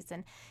puppies,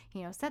 and,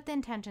 set the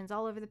intentions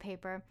all over the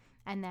paper,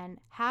 and then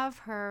have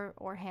her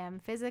or him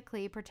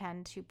physically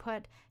pretend to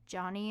put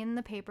Johnny in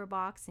the paper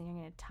box, and you're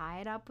going to tie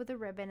it up with a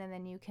ribbon, and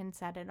then you can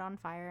set it on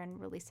fire and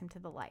release him to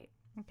the light.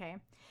 Okay.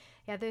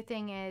 The other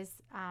thing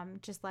is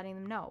just letting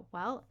them know,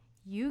 well,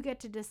 you get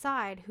to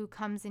decide who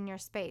comes in your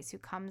space, who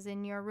comes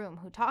in your room,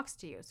 who talks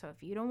to you. So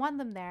if you don't want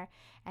them there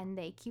and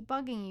they keep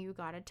bugging you, you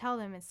got to tell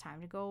them it's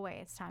time to go away.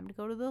 It's time to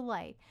go to the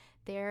light.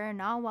 They're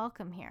not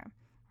welcome here,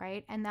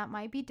 right? And that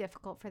might be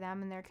difficult for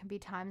them. And there can be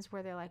times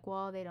where they're like,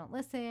 well, they don't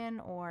listen,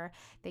 or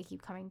they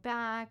keep coming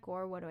back,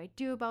 or what do I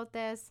do about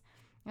this?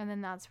 And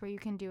then that's where you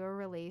can do a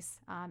release.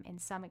 In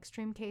some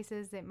extreme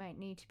cases, it might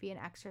need to be an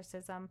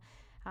exorcism.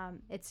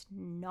 It's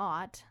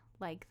not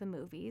like the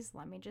movies.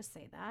 Let me just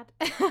say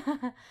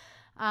that.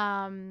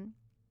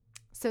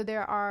 So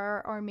there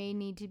are or may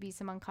need to be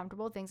some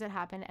uncomfortable things that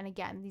happen. And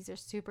again, these are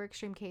super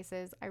extreme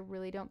cases. I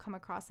really don't come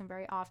across them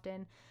very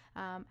often.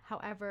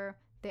 However,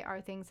 they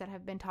are things that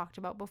have been talked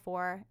about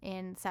before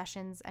in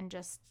sessions and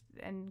just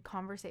in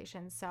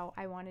conversations. So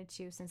I wanted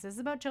to, since this is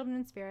about children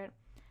in spirit,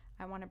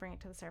 I want to bring it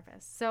to the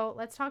surface. So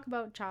let's talk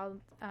about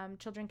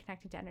children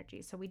connecting to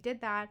energy. So we did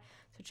that.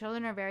 So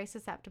children are very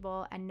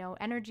susceptible and know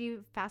energy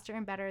faster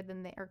and better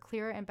than they are,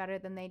 clearer and better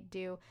than they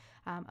do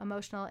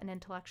emotional and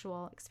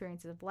intellectual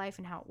experiences of life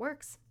and how it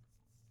works.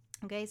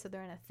 Okay, so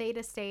they're in a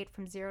theta state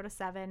from 0 to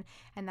 7,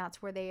 and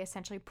that's where they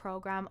essentially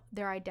program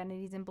their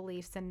identities and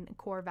beliefs and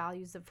core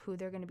values of who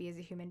they're going to be as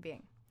a human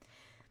being.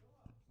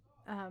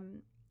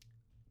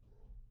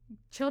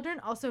 Children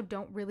also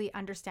don't really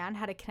understand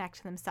how to connect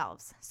to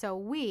themselves. So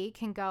we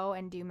can go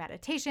and do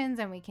meditations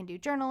and we can do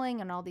journaling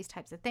and all these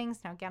types of things.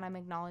 Now, again, I'm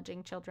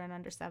acknowledging children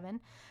under 7.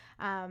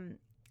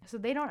 So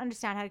they don't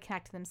understand how to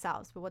connect to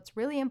themselves. But what's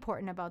really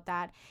important about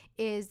that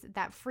is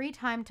that free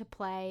time to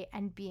play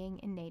and being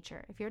in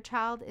nature. If your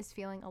child is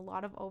feeling a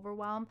lot of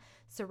overwhelm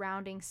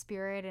surrounding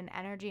spirit and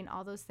energy and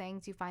all those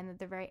things, you find that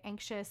they're very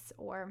anxious,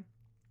 or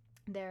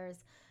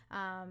there's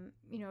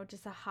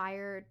just a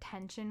higher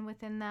tension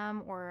within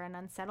them or an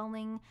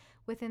unsettling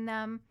within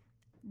them,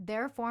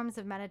 their forms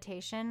of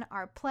meditation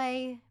are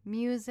play,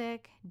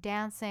 music,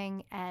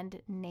 dancing,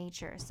 and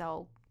nature.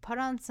 So put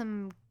on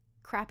some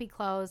crappy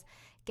clothes,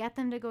 get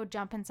them to go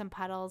jump in some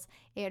puddles.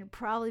 It'd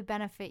probably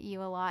benefit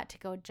you a lot to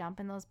go jump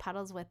in those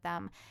puddles with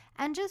them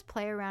and just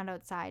play around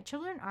outside.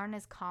 Children aren't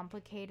as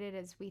complicated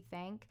as we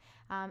think.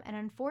 And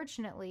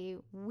unfortunately,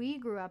 we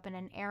grew up in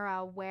an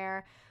era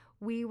where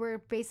we were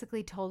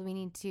basically told we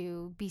need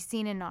to be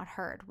seen and not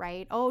heard,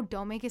 right? Oh,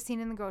 don't make a scene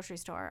in the grocery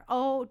store.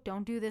 Oh,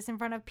 don't do this in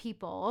front of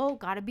people. Oh,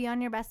 gotta be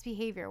on your best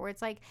behavior. Where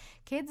it's like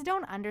kids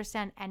don't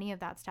understand any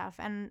of that stuff.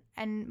 And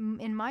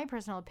in my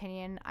personal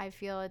opinion, I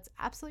feel it's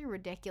absolutely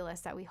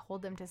ridiculous that we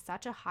hold them to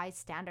such a high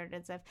standard,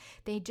 as if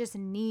they just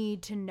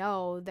need to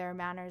know their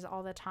manners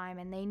all the time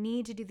and they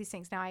need to do these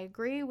things. Now, I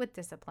agree with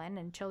discipline,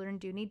 and children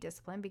do need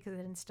discipline because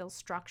it instills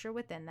structure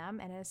within them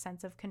and a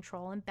sense of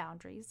control and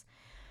boundaries.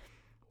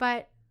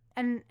 But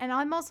And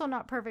I'm also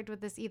not perfect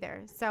with this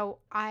either. So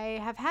I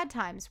have had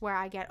times where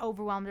I get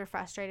overwhelmed or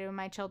frustrated when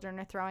my children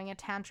are throwing a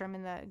tantrum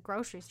in the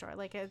grocery store.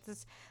 Like, it's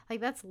just,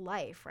 like, that's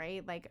life,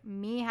 right? Like,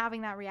 me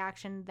having that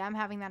reaction, them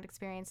having that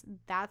experience,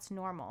 that's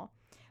normal.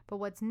 But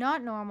what's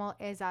not normal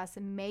is us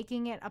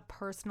making it a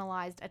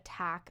personalized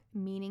attack,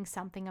 meaning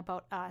something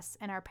about us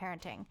and our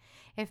parenting.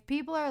 If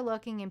people are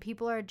looking and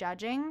people are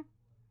judging,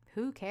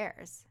 who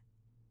cares?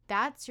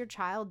 That's your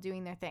child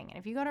doing their thing. And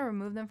if you got to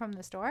remove them from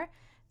the store,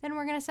 then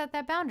we're going to set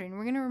that boundary and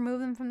we're going to remove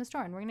them from the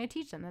store and we're going to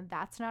teach them that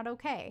that's not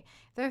okay.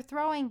 If they're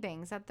throwing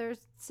things at their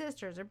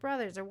sisters or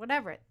brothers or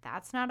whatever,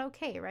 that's not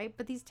okay, right?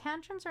 But these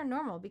tantrums are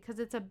normal because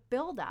it's a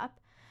buildup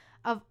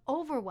of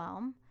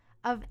overwhelm,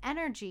 of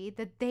energy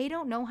that they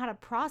don't know how to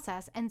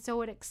process, and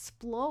so it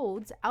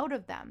explodes out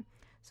of them.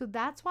 So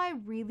that's why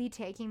really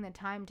taking the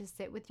time to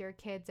sit with your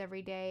kids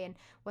every day, and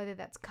whether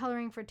that's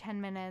coloring for 10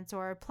 minutes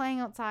or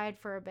playing outside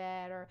for a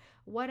bit or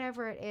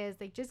whatever it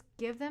is, like, just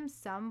give them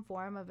some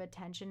form of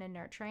attention and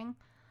nurturing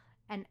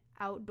and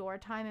outdoor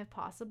time if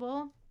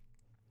possible,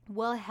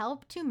 will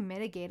help to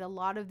mitigate a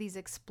lot of these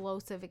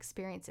explosive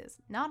experiences.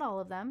 Not all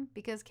of them,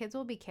 because kids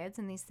will be kids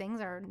and these things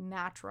are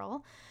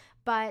natural.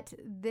 But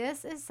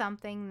this is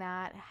something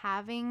that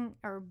having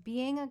or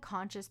being a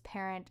conscious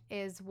parent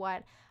is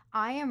what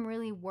I am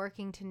really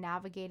working to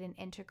navigate and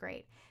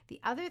integrate.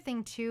 The other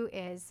thing too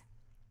is,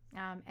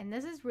 and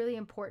this is really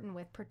important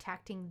with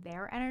protecting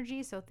their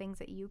energy, so things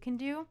that you can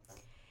do.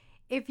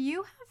 If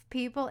you have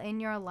people in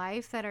your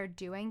life that are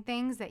doing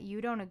things that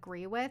you don't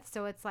agree with,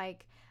 so it's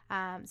like,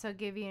 so I'll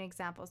give you an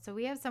example. So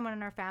we have someone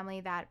in our family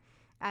that,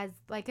 as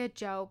like a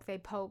joke, they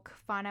poke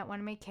fun at one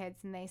of my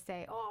kids and they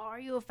say, "Oh, are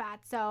you a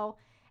fatso?"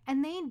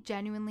 And they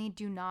genuinely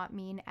do not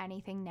mean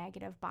anything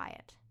negative by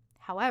it.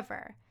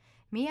 However,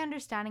 me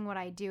understanding what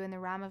I do and the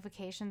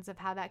ramifications of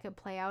how that could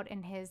play out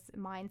in his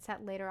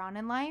mindset later on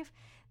in life,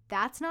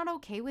 that's not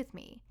okay with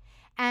me.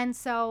 And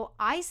so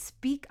I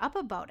speak up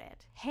about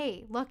it.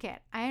 Hey, look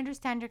it, I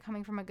understand you're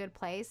coming from a good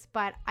place,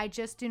 but I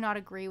just do not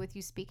agree with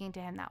you speaking to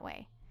him that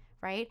way,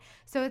 right?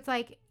 So it's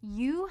like,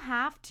 you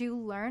have to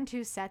learn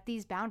to set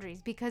these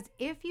boundaries, because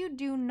if you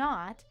do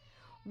not,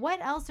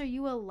 what else are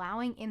you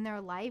allowing in their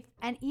life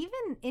and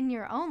even in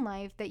your own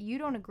life that you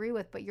don't agree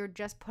with, but you're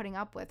just putting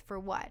up with for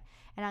what?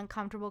 An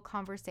uncomfortable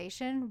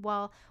conversation?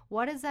 Well,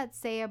 what does that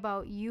say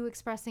about you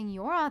expressing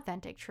your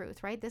authentic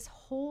truth, right? This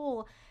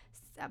whole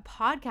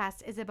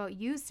podcast is about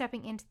you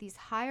stepping into these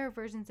higher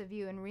versions of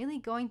you and really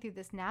going through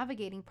this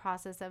navigating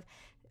process of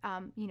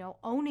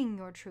owning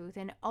your truth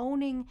and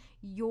owning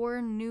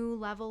your new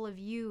level of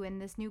you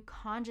and this new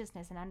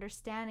consciousness and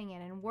understanding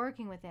it and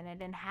working within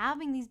it and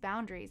having these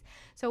boundaries.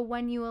 So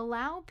when you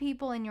allow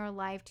people in your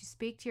life to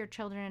speak to your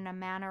children in a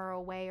manner or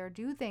a way or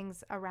do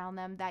things around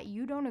them that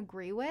you don't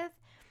agree with,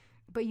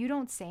 but you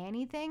don't say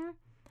anything,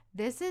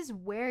 this is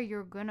where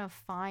you're going to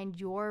find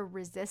your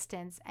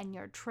resistance and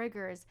your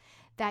triggers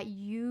that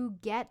you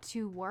get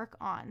to work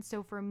on.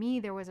 So for me,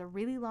 there was a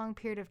really long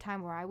period of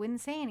time where I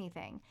wouldn't say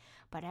anything,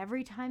 but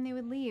every time they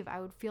would leave, I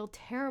would feel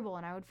terrible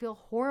and I would feel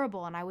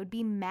horrible and I would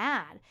be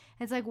mad. And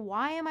it's like,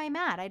 why am I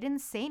mad? I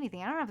didn't say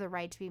anything. I don't have the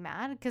right to be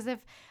mad, because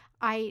if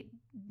I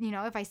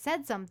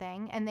said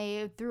something and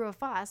they threw a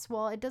fuss,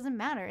 well, it doesn't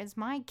matter. It's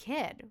my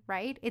kid,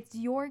 right? It's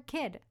your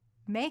kid.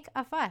 Make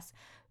a fuss.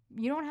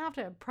 You don't have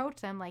to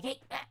approach them like, hey,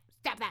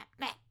 stop that.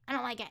 I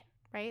don't like it,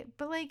 right?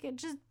 But like,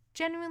 just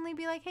genuinely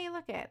be like, hey,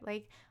 look it.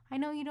 Like, I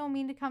know you don't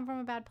mean to come from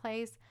a bad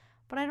place,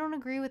 but I don't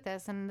agree with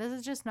this. And this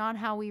is just not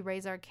how we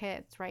raise our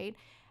kids, right?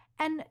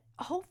 And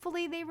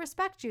hopefully they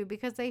respect you,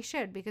 because they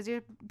should, because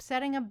you're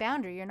setting a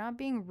boundary. You're not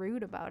being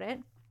rude about it.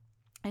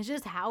 It's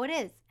just how it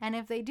is. And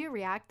if they do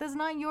react, that's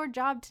not your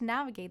job to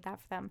navigate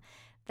that for them.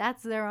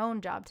 That's their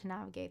own job to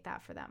navigate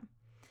that for them.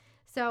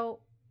 So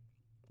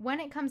when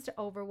it comes to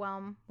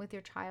overwhelm with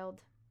your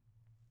child,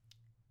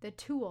 the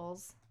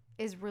tools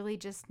is really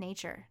just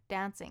nature,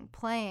 dancing,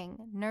 playing,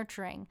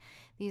 nurturing.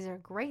 These are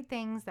great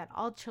things that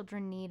all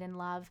children need and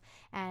love.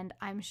 And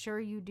I'm sure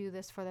you do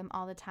this for them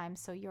all the time.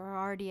 So you're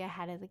already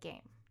ahead of the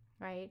game,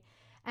 right?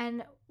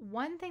 And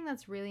one thing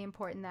that's really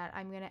important that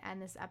I'm going to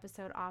end this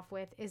episode off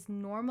with is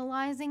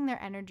normalizing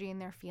their energy and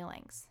their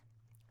feelings.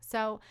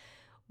 So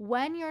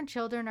when your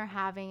children are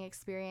having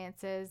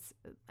experiences,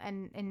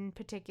 and in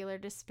particular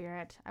to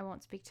spirit, I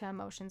won't speak to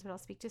emotions, but I'll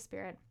speak to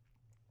spirit.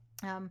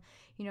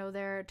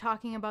 They're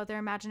talking about their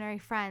imaginary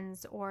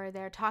friends, or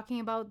they're talking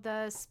about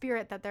the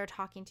spirit that they're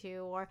talking to,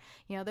 or,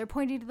 they're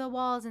pointing to the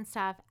walls and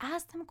stuff.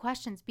 Ask them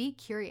questions. Be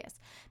curious,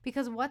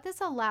 because what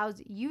this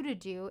allows you to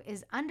do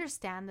is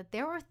understand that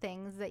there are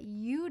things that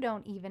you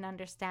don't even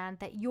understand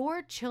that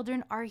your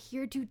children are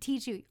here to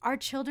teach you. Our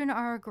children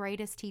are our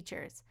greatest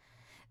teachers.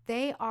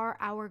 They are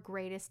our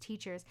greatest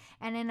teachers.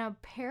 And in a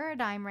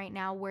paradigm right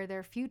now where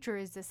their future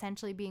is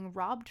essentially being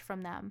robbed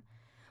from them,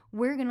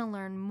 we're going to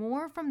learn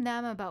more from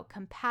them about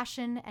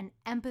compassion and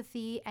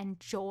empathy and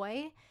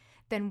joy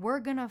than we're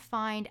going to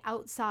find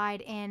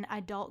outside in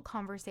adult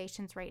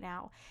conversations right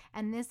now.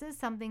 And this is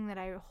something that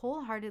I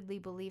wholeheartedly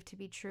believe to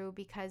be true,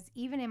 because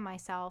even in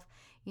myself,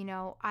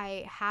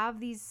 I have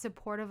these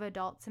supportive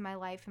adults in my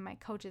life, and my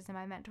coaches and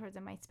my mentors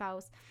and my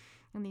spouse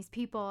and these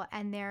people,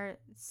 and they're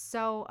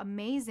so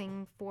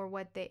amazing for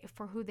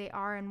who they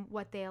are and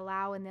what they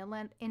allow, and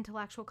the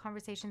intellectual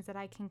conversations that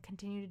I can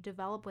continue to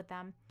develop with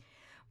them.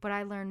 But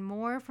I learn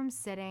more from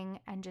sitting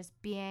and just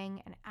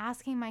being and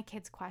asking my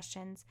kids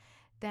questions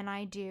than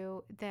I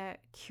do the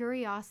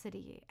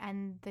curiosity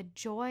and the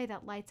joy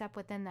that lights up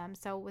within them.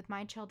 So with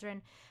my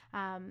children,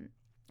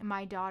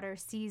 my daughter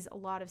sees a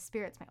lot of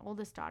spirits, my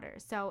oldest daughter.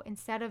 So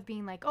instead of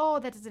being like, oh,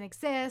 that doesn't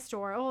exist,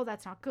 or, oh,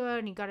 that's not good,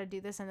 and you got to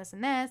do this and this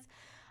and this,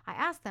 I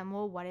ask them,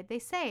 well, what did they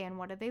say? And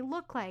what do they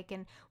look like?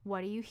 And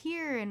what do you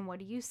hear? And what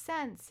do you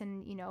sense?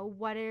 And,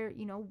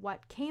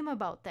 what came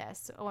about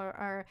this?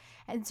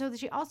 And so that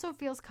she also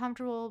feels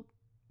comfortable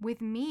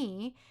with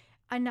me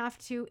enough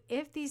to,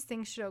 if these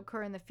things should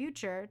occur in the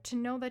future, to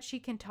know that she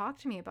can talk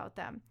to me about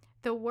them.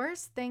 The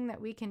worst thing that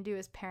we can do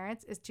as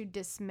parents is to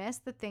dismiss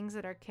the things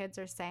that our kids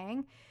are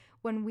saying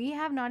when we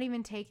have not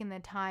even taken the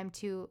time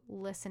to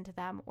listen to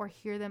them or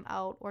hear them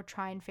out or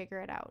try and figure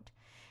it out.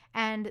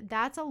 And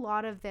that's a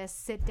lot of this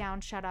sit down,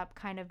 shut up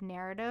kind of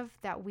narrative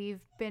that we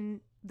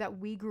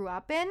grew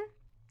up in,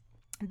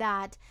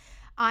 that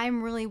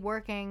I'm really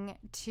working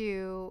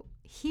to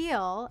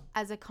heal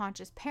as a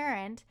conscious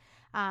parent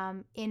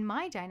in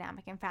my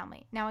dynamic and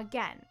family. Now,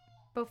 again,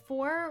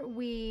 before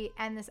we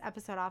end this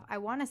episode off, I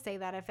want to say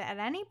that if at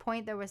any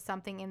point there was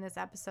something in this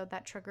episode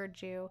that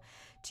triggered you,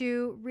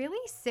 to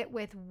really sit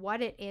with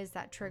what it is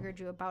that triggered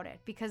you about it,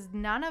 because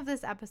none of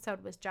this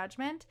episode was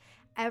judgment.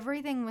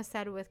 Everything was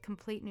said with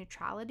complete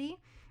neutrality.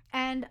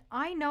 And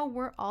I know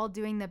we're all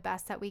doing the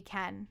best that we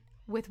can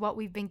with what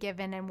we've been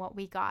given and what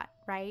we got,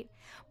 right?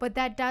 But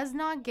that does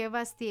not give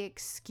us the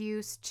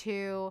excuse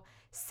to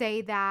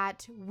say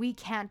that we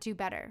can't do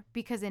better,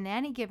 because in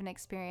any given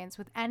experience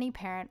with any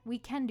parent, we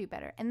can do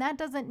better. And that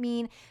doesn't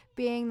mean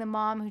being the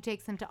mom who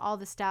takes them to all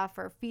the stuff,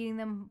 or feeding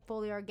them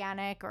fully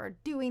organic, or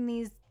doing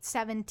these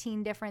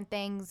 17 different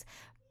things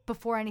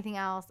before anything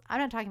else. I'm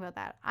not talking about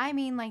that. I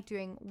mean like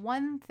doing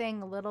one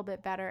thing a little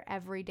bit better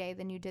every day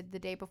than you did the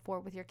day before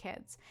with your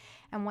kids.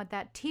 And what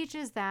that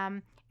teaches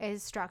them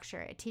is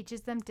structure. It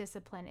teaches them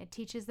discipline. It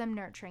teaches them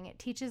nurturing. It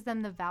teaches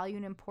them the value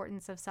and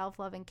importance of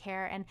self-love and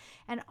care, and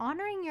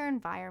honoring your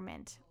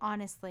environment.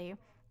 Honestly,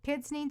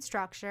 kids need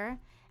structure,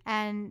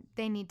 and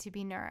they need to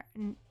be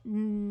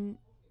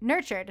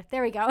nurtured.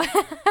 There we go.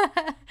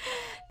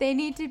 They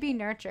need to be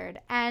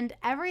nurtured, and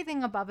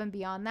everything above and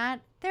beyond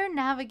that, they're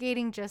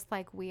navigating just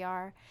like we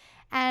are.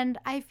 And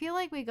I feel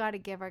like we got to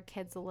give our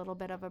kids a little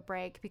bit of a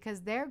break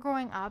because they're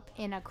growing up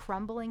in a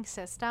crumbling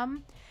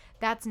system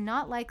that's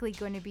not likely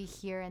going to be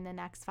here in the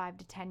next 5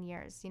 to 10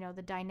 years. You know,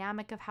 the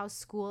dynamic of how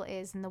school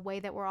is and the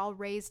way that we're all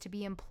raised to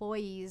be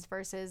employees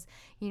versus,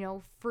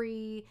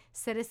 free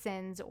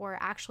citizens or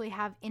actually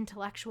have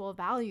intellectual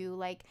value,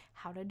 like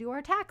how to do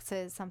our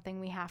taxes, something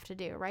we have to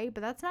do, right?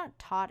 But that's not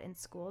taught in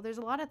school. There's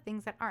a lot of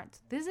things that aren't.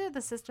 These are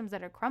the systems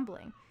that are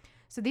crumbling.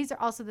 So these are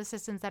also the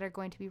systems that are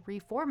going to be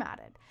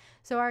reformatted.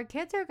 So our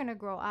kids are going to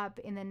grow up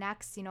in the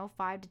next,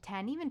 5 to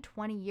 10, even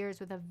 20 years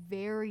with a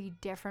very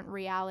different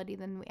reality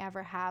than we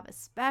ever have,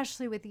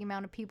 especially with the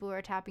amount of people who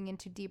are tapping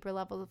into deeper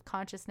levels of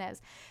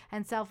consciousness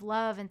and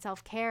self-love and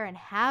self-care and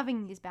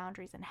having these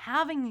boundaries and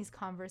having these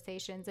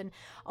conversations and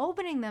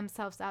opening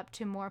themselves up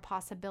to more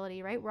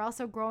possibility, right? We're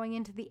also growing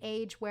into the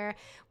age where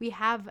we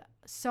have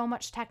so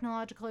much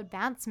technological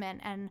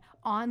advancement and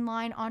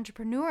online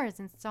entrepreneurs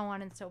and so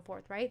on and so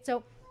forth, right?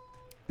 So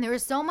there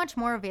is so much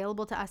more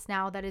available to us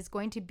now that is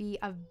going to be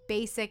a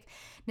basic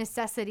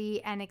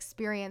necessity and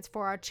experience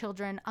for our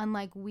children,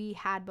 unlike we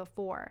had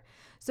before.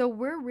 So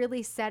we're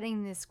really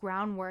setting this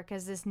groundwork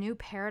as this new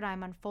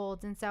paradigm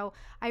unfolds. And so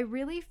I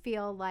really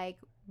feel like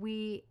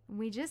we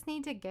just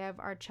need to give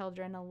our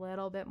children a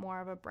little bit more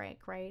of a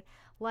break, right?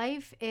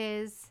 Life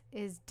is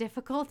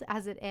difficult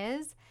as it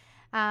is.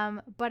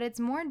 But it's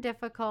more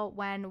difficult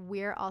when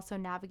we're also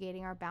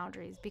navigating our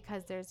boundaries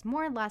because there's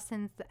more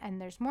lessons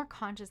and there's more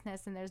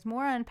consciousness and there's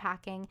more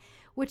unpacking,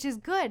 which is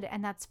good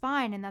and that's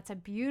fine. And that's a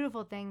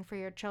beautiful thing for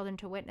your children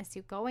to witness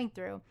you going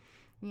through,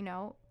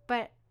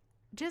 but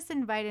just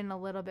invite in a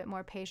little bit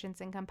more patience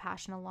and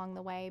compassion along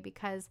the way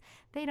because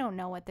they don't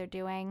know what they're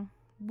doing.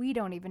 We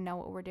don't even know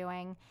what we're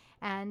doing.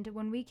 And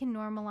when we can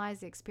normalize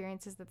the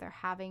experiences that they're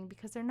having,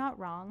 because they're not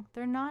wrong,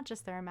 they're not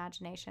just their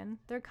imagination,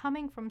 they're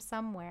coming from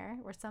somewhere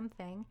or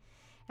something.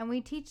 And we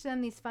teach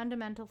them these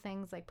fundamental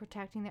things like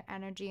protecting their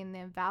energy and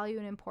the value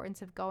and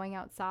importance of going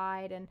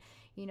outside and,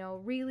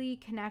 really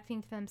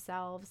connecting to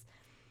themselves.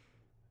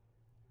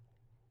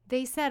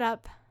 They're set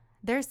up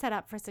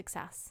for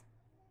success.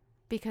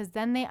 Because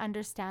then they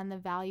understand the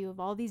value of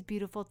all these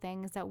beautiful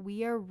things that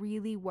we are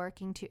really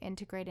working to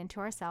integrate into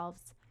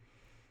ourselves.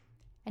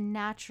 And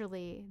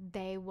naturally,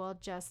 they will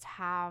just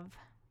have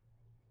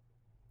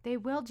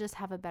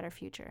a better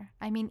future.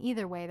 I mean,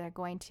 either way, they're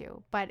going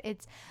to. But I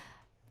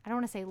don't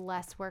want to say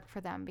less work for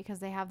them because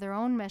they have their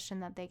own mission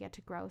that they get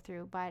to grow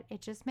through. But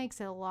it just makes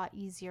it a lot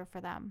easier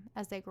for them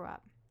as they grow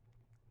up.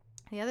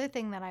 The other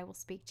thing that I will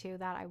speak to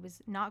that I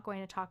was not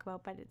going to talk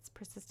about, but it's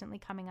persistently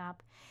coming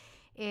up,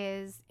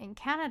 is in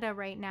Canada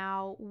right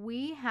now,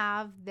 we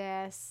have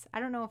this,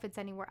 I don't know if it's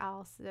anywhere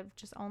else, I've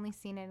just only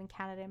seen it in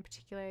Canada, in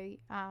particular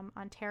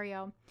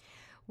Ontario.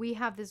 We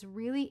have this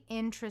really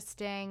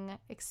interesting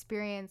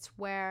experience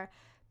where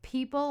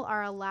people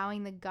are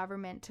allowing the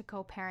government to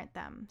co-parent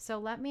them. So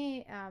let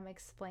me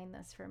explain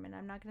this for a minute.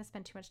 I'm not going to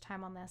spend too much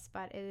time on this,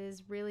 but it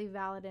is really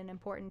valid and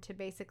important to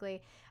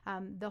basically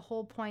the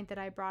whole point that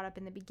I brought up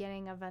in the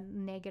beginning of a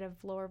negative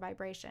lower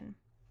vibration.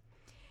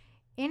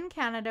 In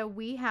Canada,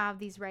 we have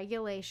these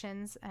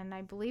regulations, and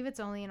I believe it's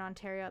only in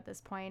Ontario at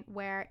this point,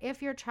 where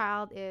if your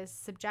child is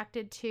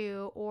subjected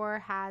to or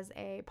has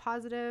a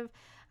positive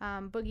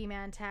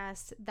boogeyman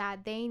test,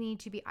 that they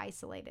need to be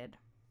isolated.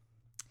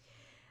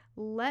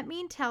 Let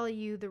me tell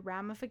you the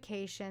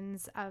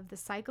ramifications of the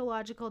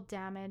psychological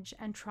damage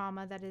and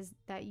trauma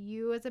that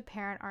you as a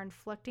parent are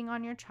inflicting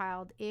on your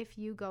child if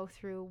you go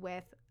through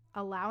with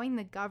allowing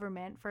the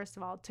government, first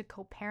of all, to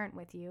co-parent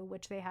with you,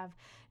 which they have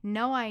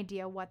no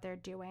idea what they're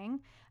doing.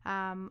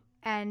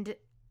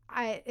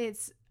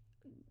 It's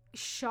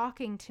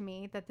shocking to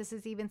me that this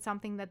is even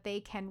something that they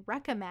can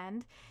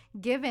recommend,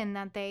 given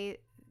that they,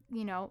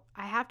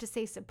 I have to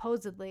say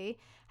supposedly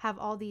have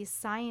all these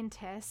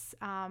scientists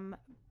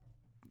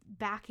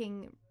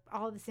backing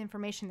all this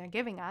information they're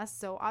giving us.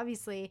 So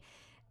obviously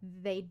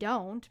they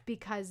don't,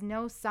 because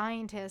no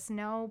scientist,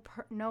 no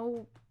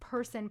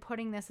person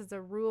putting this as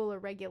a rule or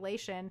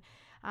regulation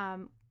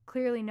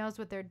clearly knows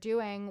what they're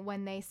doing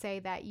when they say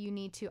that you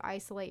need to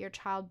isolate your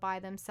child by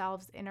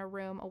themselves in a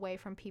room away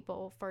from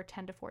people for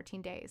 10 to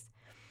 14 days.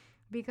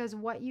 Because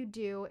what you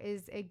do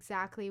is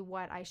exactly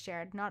what I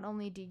shared. Not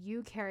only do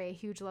you carry a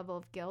huge level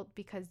of guilt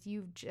because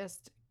you've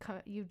just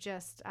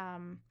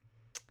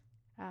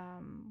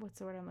what's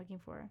the word I'm looking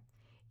for?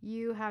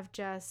 You have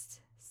just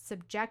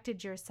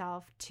subjected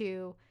yourself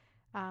to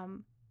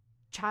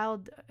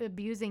child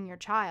abusing your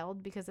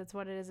child, because that's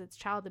what it is. It's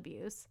child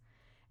abuse.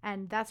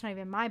 And that's not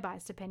even my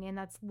biased opinion.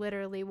 That's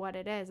literally what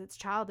it is. It's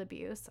child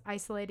abuse.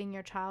 Isolating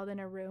your child in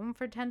a room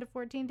for 10 to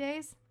 14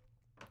 days,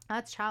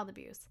 that's child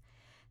abuse.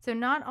 So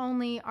not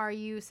only are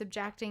you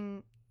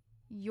subjecting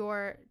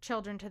your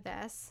children to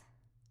this,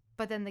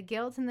 but then the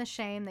guilt and the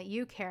shame that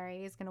you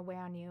carry is going to weigh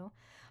on you,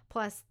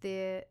 plus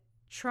the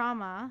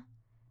trauma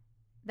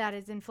that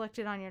is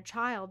inflicted on your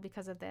child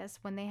because of this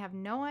when they have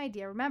no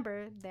idea.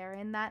 Remember, they're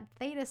in that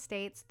theta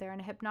state, they're in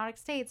a hypnotic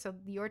state, so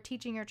you're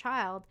teaching your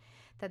child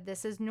that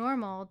this is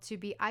normal to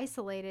be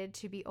isolated,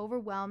 to be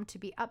overwhelmed, to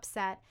be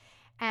upset,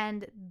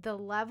 And the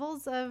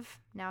levels of,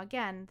 now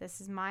again,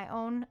 this is my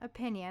own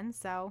opinion,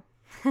 so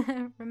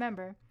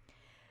remember,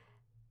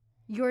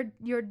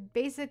 you're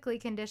basically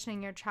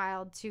conditioning your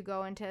child to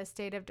go into a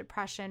state of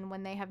depression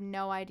when they have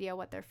no idea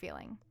what they're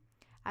feeling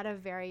at a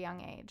very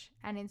young age.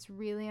 And it's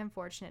really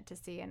unfortunate to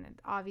see, and it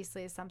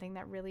obviously is something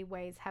that really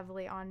weighs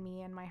heavily on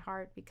me and my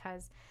heart,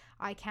 because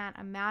I can't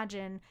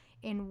imagine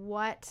in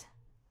what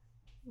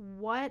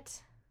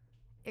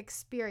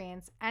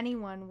experience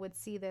anyone would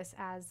see this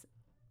as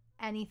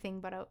anything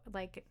but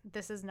like,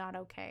 this is not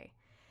okay.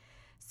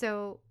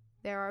 So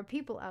there are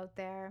people out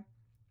there,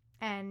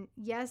 and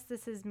yes,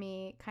 this is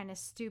me kind of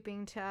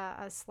stooping to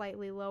a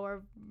slightly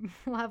lower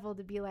level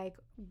to be like,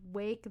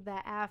 wake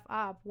the F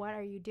up, what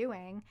are you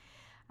doing?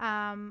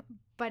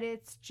 But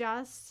it's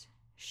just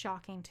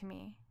shocking to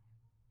me,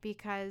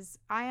 because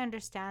I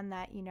understand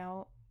that,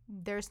 we're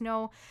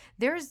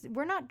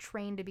not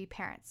trained to be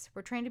parents.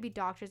 We're trained to be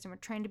doctors, and we're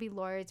trained to be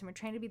lawyers, and we're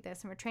trained to be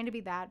this, and we're trained to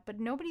be that, but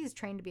nobody's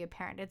trained to be a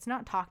parent. It's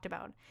not talked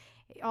about.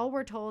 All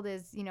we're told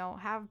is,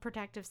 have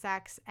protective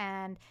sex,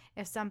 and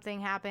if something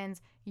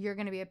happens, you're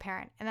going to be a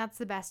parent, and that's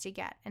the best you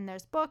get. And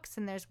there's books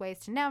and there's ways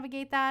to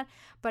navigate that,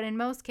 but in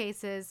most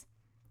cases,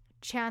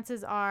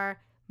 chances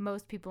are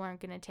most people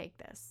aren't going to take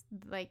this,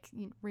 like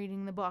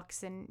reading the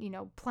books and,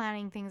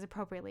 planning things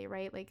appropriately,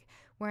 right? Like,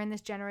 we're in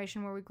this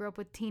generation where we grew up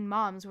with teen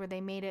moms, where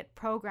they made it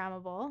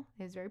programmable,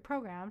 it was very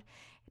programmed,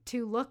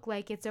 to look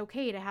like it's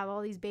okay to have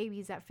all these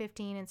babies at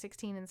 15 and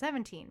 16 and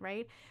 17,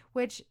 right?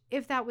 Which,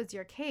 if that was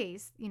your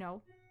case,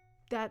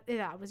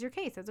 that was your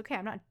case, that's okay.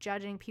 I'm not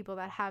judging people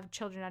that have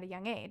children at a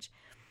young age.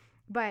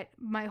 But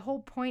my whole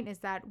point is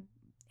that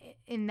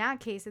in that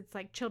case, it's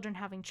like children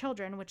having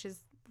children, which is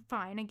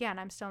fine. Again,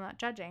 I'm still not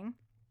judging.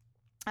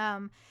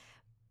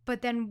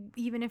 But then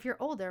even if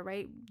you're older,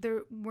 right,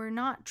 we're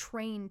not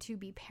trained to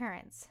be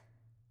parents.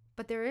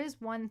 But there is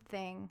one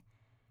thing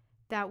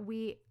that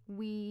we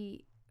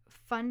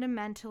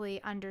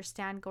fundamentally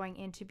understand going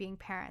into being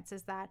parents,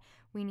 is that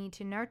we need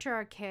to nurture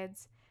our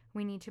kids,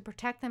 we need to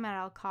protect them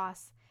at all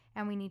costs,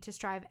 and we need to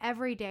strive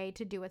every day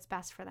to do what's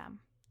best for them.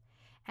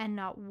 And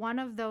not one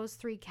of those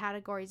three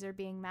categories are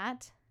being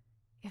met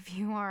if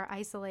you are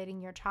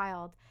isolating your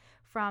child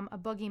from a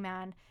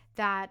boogeyman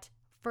that,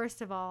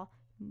 first of all,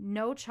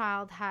 no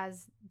child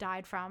has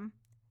died from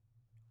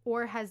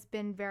or has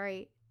been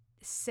very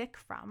sick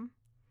from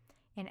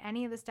in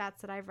any of the stats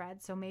that I've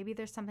read. So maybe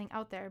there's something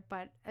out there,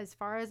 but as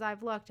far as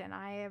I've looked, and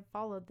I have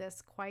followed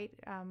this quite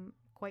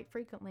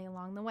frequently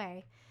along the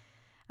way,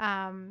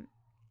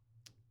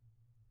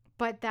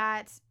 but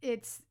that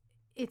it's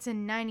a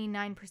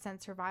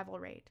 99% survival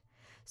rate.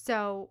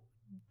 So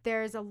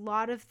there's a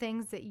lot of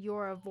things that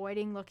you're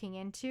avoiding looking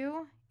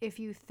into if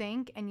you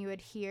think and you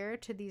adhere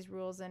to these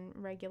rules and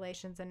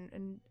regulations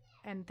and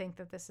think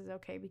that this is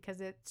okay,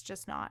 because it's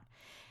just not.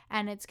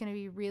 And it's going to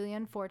be really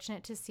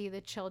unfortunate to see the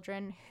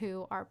children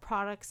who are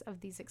products of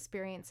these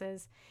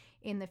experiences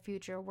in the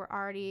future. We're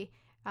already,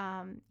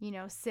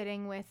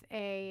 sitting with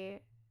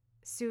a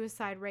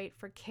suicide rate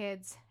for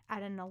kids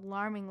at an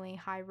alarmingly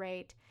high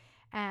rate.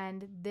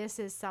 And this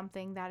is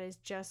something that is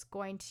just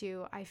going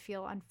to, I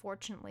feel,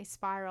 unfortunately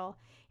spiral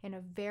in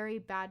a very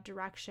bad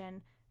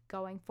direction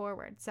going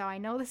forward. So I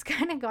know this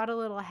kind of got a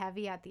little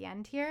heavy at the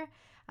end here,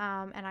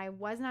 and I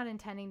was not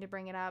intending to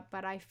bring it up,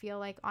 but I feel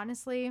like,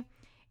 honestly,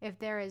 if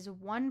there is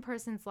one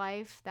person's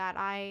life that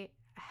I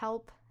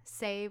help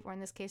save, or in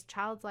this case,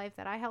 child's life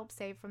that I help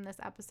save from this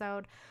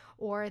episode,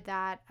 or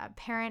that a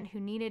parent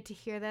who needed to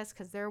hear this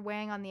because they're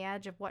weighing on the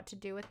edge of what to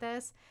do with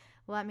this,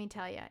 let me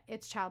tell you,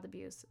 it's child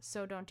abuse,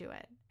 so don't do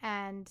it.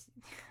 And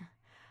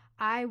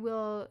I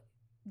will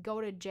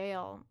go to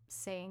jail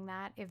saying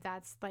that, if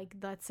that's, like,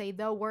 let's say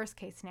the worst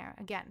case scenario.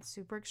 Again,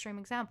 super extreme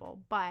example,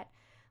 but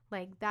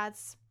like that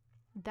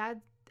I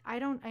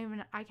can't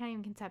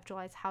even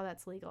conceptualize how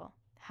that's legal,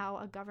 how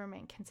a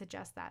government can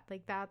suggest that.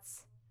 Like,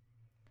 that's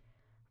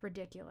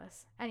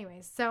ridiculous.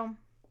 Anyways, so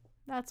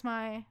that's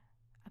my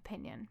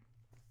opinion.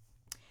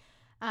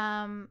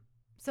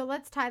 So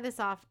let's tie this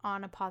off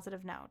on a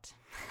positive note.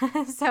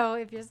 So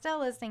if you're still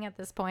listening at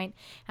this point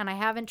and I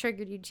haven't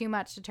triggered you too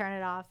much to turn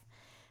it off,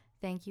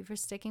 thank you for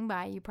sticking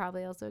by. You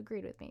probably also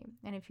agreed with me.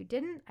 And if you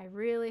didn't, I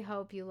really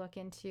hope you look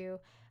into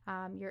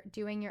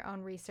doing your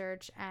own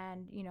research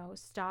and,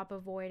 stop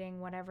avoiding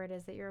whatever it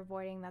is that you're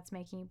avoiding that's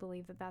making you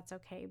believe that that's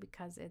okay,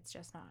 because it's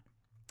just not.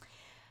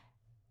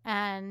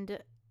 And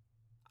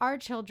our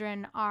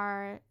children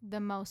are the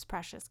most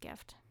precious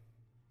gift.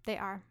 They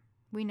are.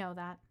 We know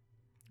that.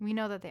 We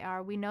know that they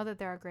are. We know that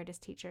they're our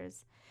greatest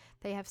teachers.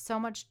 They have so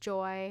much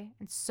joy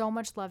and so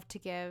much love to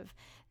give.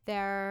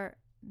 They're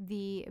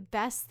the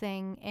best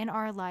thing in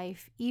our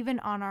life, even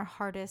on our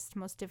hardest,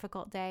 most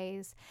difficult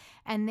days.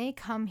 And they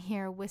come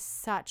here with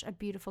such a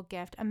beautiful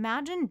gift.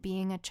 Imagine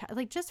being a child,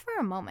 like, just for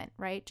a moment,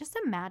 right? Just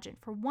imagine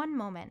for one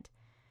moment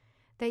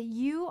that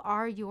you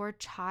are your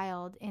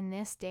child in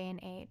this day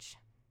and age.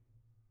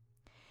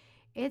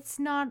 it's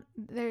not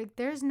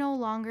there's no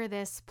longer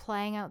this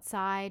playing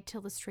outside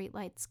till the street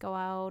lights go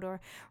out,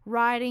 or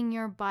riding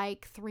your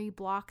bike 3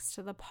 blocks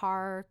to the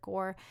park,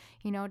 or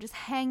just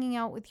hanging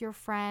out with your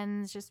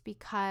friends just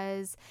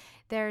because.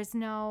 There's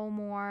no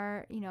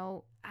more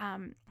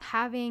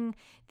having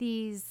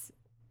these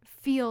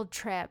field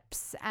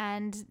trips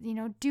and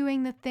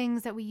doing the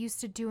things that we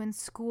used to do in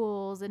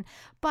schools, and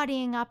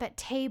buddying up at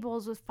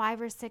tables with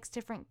 5 or 6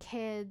 different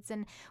kids,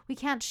 and we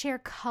can't share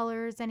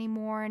colors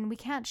anymore, and we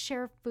can't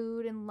share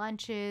food and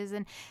lunches,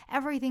 and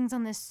everything's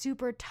on this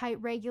super tight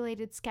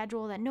regulated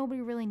schedule that nobody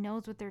really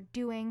knows what they're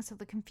doing, so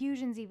the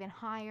confusion's even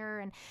higher.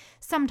 And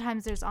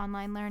sometimes there's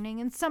online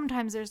learning and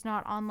sometimes there's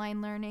not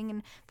online learning,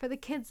 and for the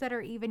kids that are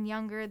even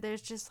younger,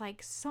 there's just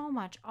like so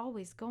much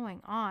always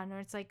going on, or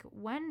it's like,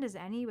 when does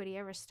anybody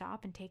ever stop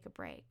and take a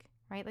break,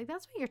 right? Like,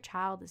 that's what your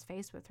child is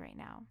faced with right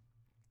now.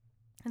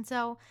 And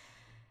so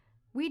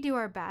we do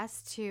our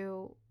best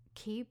to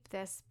keep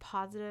this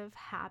positive,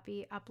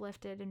 happy,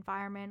 uplifted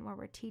environment where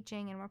we're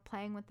teaching and we're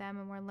playing with them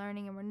and we're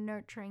learning and we're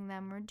nurturing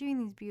them. We're doing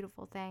these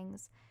beautiful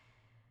things.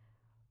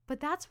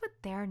 But that's what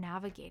they're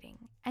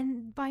navigating.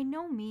 And by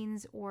no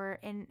means, or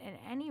in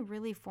any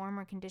really form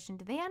or condition,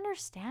 do they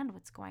understand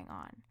what's going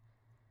on,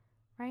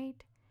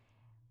 right?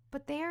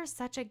 But they are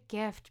such a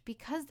gift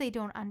because they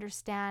don't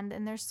understand,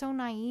 and they're so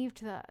naive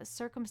to the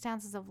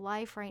circumstances of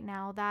life right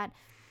now that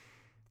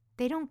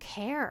they don't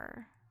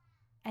care,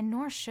 and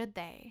nor should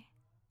they.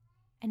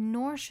 And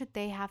nor should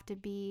they have to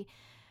be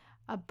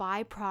a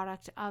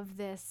byproduct of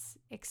this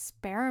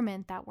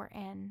experiment that we're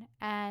in.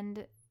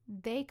 And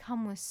they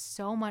come with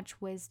so much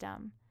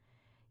wisdom.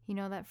 You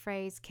know that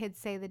phrase, kids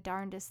say the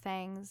darndest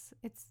things.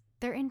 It's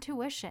their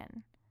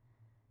intuition.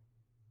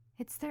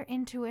 It's their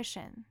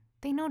intuition.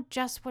 They know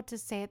just what to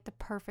say at the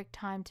perfect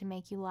time to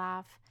make you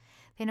laugh.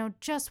 They know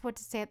just what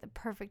to say at the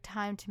perfect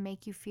time to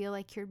make you feel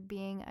like you're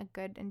being a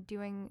good and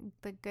doing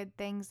the good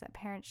things that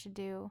parents should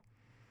do.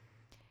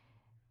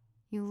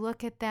 You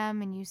look at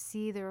them and you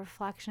see the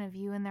reflection of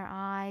you in their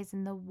eyes,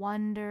 and the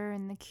wonder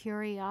and the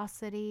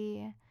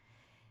curiosity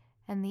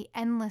and the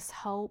endless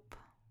hope.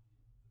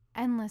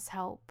 Endless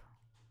hope.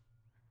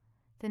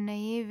 The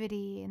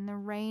naivety and the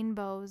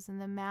rainbows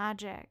and the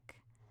magic.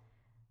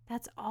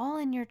 That's all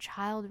in your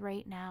child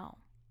right now.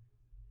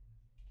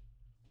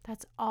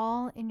 That's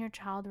all in your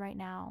child right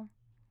now.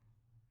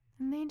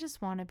 And they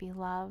just want to be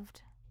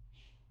loved.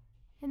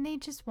 And they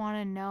just want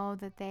to know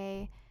that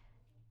they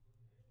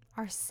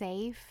are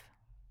safe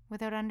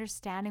without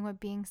understanding what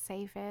being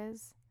safe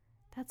is.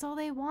 That's all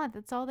they want.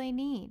 That's all they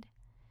need.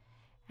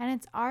 And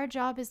it's our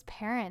job as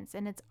parents,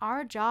 and it's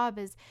our job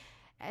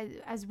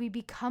as we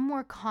become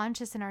more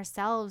conscious in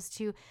ourselves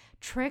to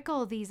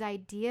trickle these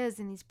ideas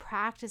and these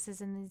practices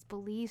and these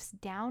beliefs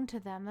down to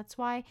them. That's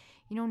why,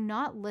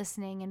 not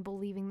listening and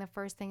believing the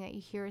first thing that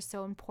you hear is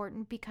so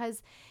important,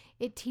 because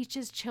it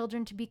teaches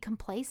children to be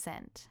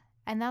complacent.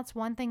 And that's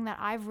one thing that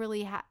I've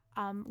really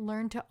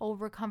learned to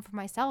overcome for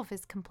myself,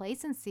 is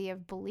complacency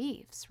of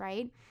beliefs,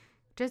 right?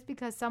 Just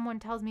because someone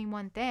tells me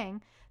one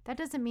thing, that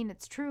doesn't mean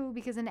it's true,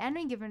 because in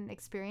any given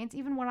experience,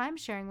 even what I'm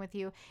sharing with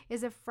you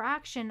is a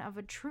fraction of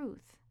a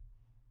truth.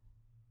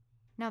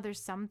 Now, there's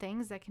some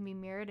things that can be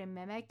mirrored and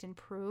mimicked and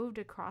proved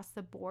across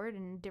the board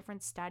in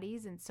different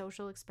studies and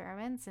social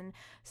experiments and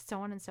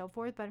so on and so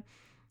forth. But,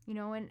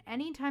 and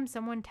anytime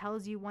someone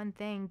tells you one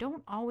thing,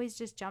 don't always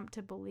just jump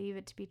to believe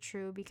it to be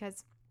true,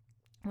 because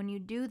when you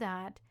do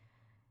that,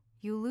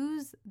 you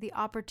lose the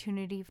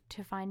opportunity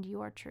to find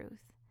your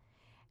truth.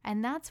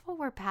 And that's what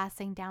we're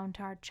passing down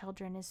to our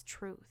children, is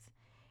truth,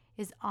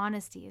 is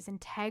honesty, is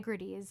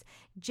integrity, is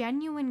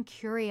genuine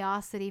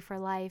curiosity for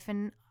life,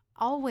 and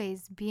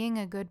always being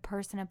a good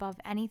person above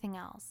anything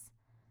else.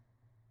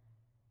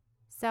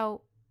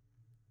 So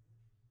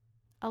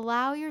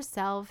allow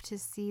yourself to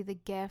see the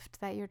gift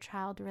that your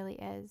child really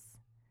is.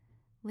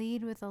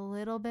 Lead with a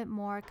little bit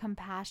more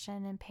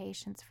compassion and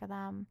patience for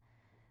them.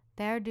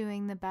 They're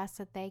doing the best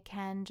that they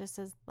can, just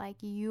as like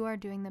you are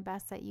doing the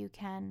best that you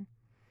can.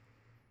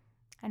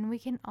 And we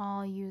can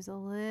all use a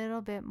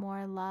little bit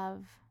more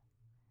love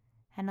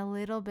and a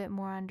little bit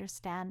more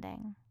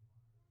understanding.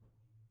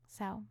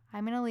 So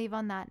I'm going to leave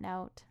on that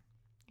note.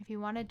 If you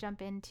want to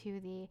jump into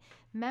the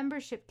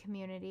membership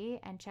community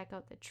and check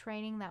out the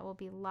training that will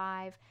be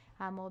live,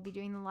 we'll be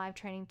doing the live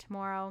training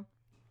tomorrow.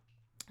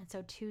 And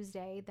so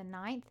Tuesday the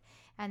 9th.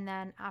 And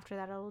then after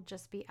that, it'll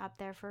just be up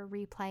there for a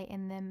replay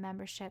in the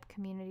membership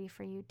community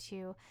for you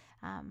to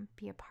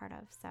be a part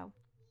of.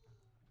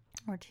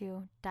 Or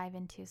to dive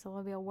into. So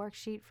there'll be a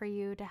worksheet for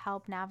you to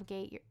help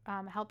navigate,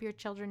 help your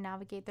children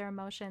navigate their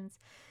emotions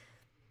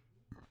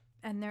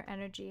and their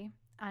energy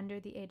under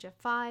the age of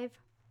 5,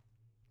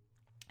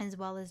 as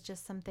well as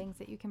just some things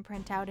that you can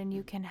print out and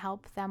you can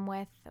help them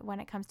with when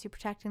it comes to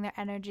protecting their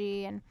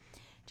energy and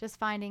just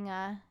finding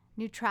a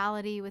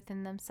neutrality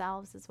within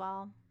themselves as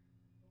well.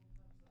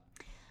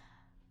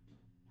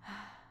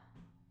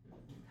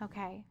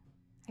 Okay,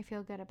 I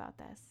feel good about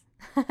this.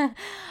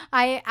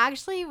 I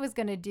actually was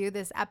going to do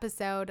this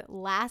episode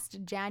last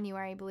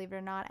January, believe it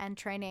or not, and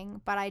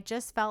training, but I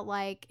just felt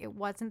like it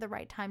wasn't the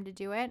right time to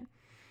do it.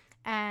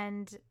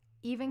 And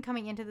even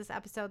coming into this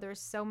episode, there were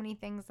so many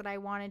things that I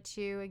wanted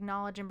to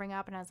acknowledge and bring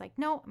up. And I was like,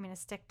 no, I'm going to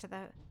stick to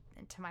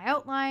my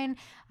outline.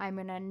 I'm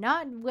going to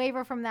not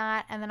waver from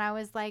that. And then I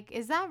was like,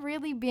 is that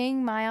really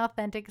being my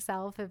authentic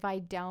self if I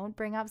don't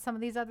bring up some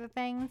of these other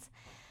things?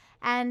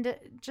 And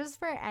just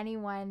for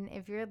anyone,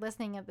 if you're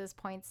listening at this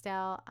point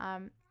still,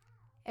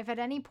 if at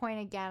any point,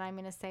 again, I'm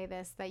going to say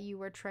this, that you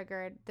were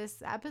triggered,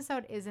 this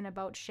episode isn't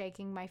about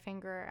shaking my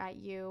finger at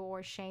you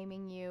or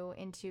shaming you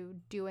into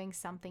doing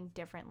something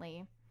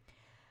differently.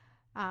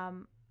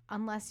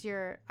 Unless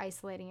you're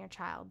isolating your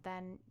child,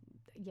 then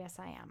yes,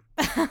 I am.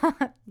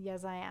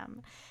 Yes, I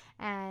am.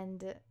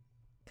 And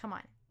come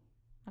on.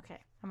 Okay,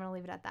 I'm going to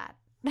leave it at that.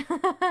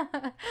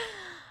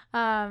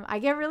 I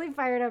get really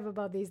fired up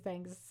about these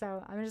things,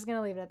 so I'm just going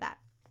to leave it at that.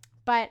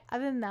 But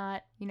other than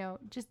that,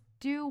 just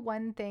do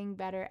one thing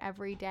better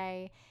every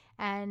day.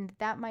 And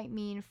that might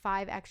mean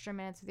 5 extra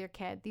minutes with your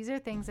kid. These are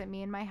things that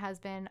me and my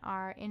husband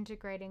are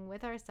integrating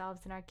with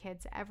ourselves and our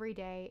kids every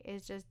day,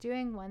 is just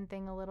doing one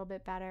thing a little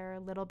bit better, a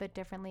little bit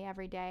differently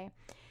every day.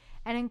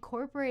 And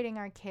incorporating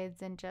our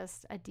kids in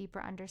just a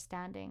deeper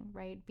understanding,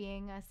 right?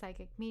 Being a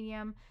psychic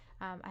medium,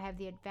 I have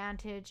the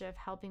advantage of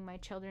helping my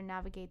children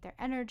navigate their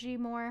energy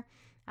more.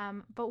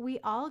 But we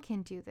all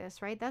can do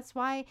this, right? That's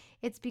why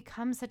it's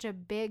become such a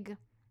big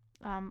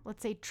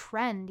let's say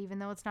trend, even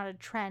though it's not a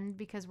trend,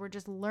 because we're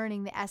just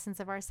learning the essence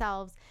of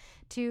ourselves,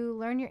 to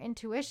learn your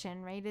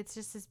intuition, right? It's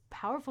just this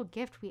powerful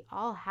gift we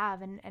all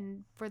have.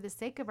 And for the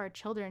sake of our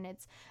children,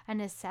 it's a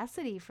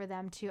necessity for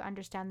them to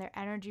understand their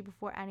energy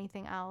before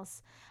anything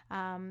else.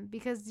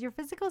 Because your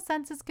physical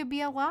senses could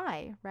be a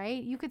lie,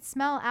 right? You could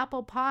smell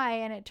apple pie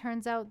and it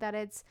turns out that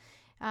it's,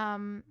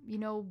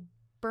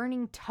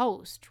 burning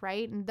toast,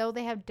 right? And though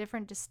they have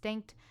different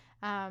distinct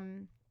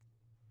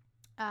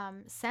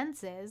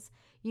senses,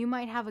 you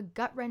might have a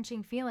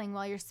gut-wrenching feeling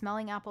while you're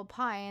smelling apple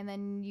pie, and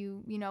then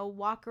you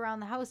walk around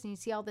the house and you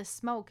see all this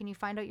smoke and you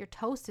find out your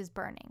toast is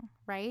burning,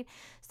 right?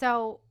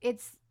 So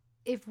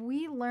if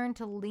we learn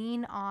to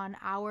lean on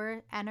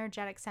our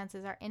energetic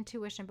senses, our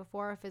intuition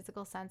before our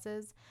physical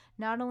senses,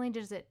 not only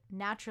does it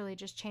naturally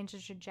just change the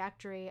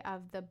trajectory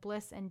of the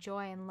bliss and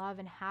joy and love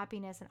and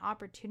happiness and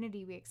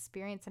opportunity we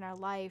experience in our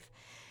life,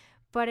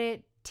 but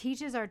it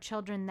teaches our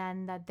children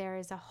then that there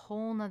is a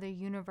whole nother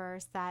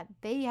universe that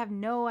they have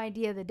no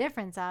idea the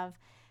difference of,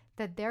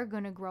 that they're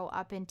going to grow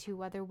up into,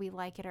 whether we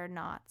like it or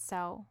not.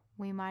 So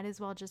we might as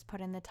well just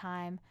put in the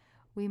time.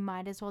 We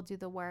might as well do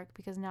the work,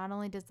 because not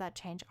only does that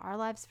change our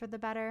lives for the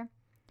better,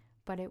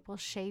 but it will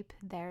shape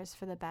theirs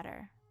for the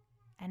better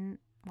and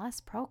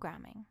less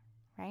programming,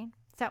 right?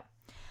 So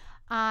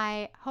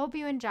I hope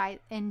you enjoyed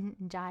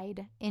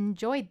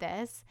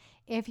this.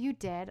 If you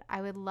did,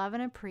 I would love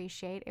and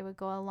appreciate, it would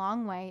go a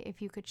long way if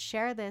you could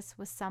share this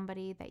with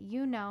somebody that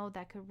you know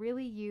that could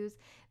really use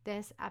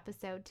this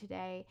episode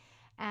today,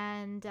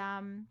 and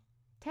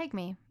tag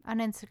me on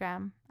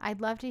Instagram.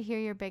 I'd love to hear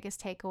your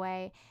biggest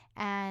takeaway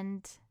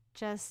and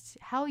just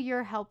how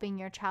you're helping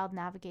your child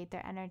navigate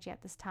their energy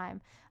at this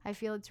time. I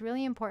feel it's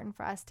really important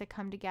for us to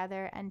come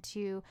together and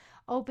to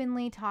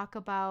openly talk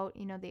about,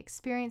 the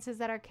experiences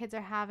that our kids are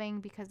having,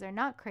 because they're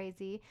not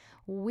crazy.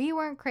 We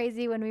weren't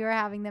crazy when we were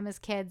having them as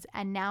kids,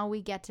 and now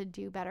we get to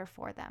do better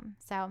for them.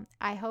 So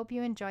I hope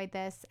you enjoyed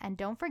this, and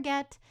don't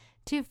forget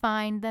to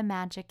find the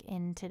magic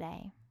in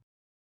today.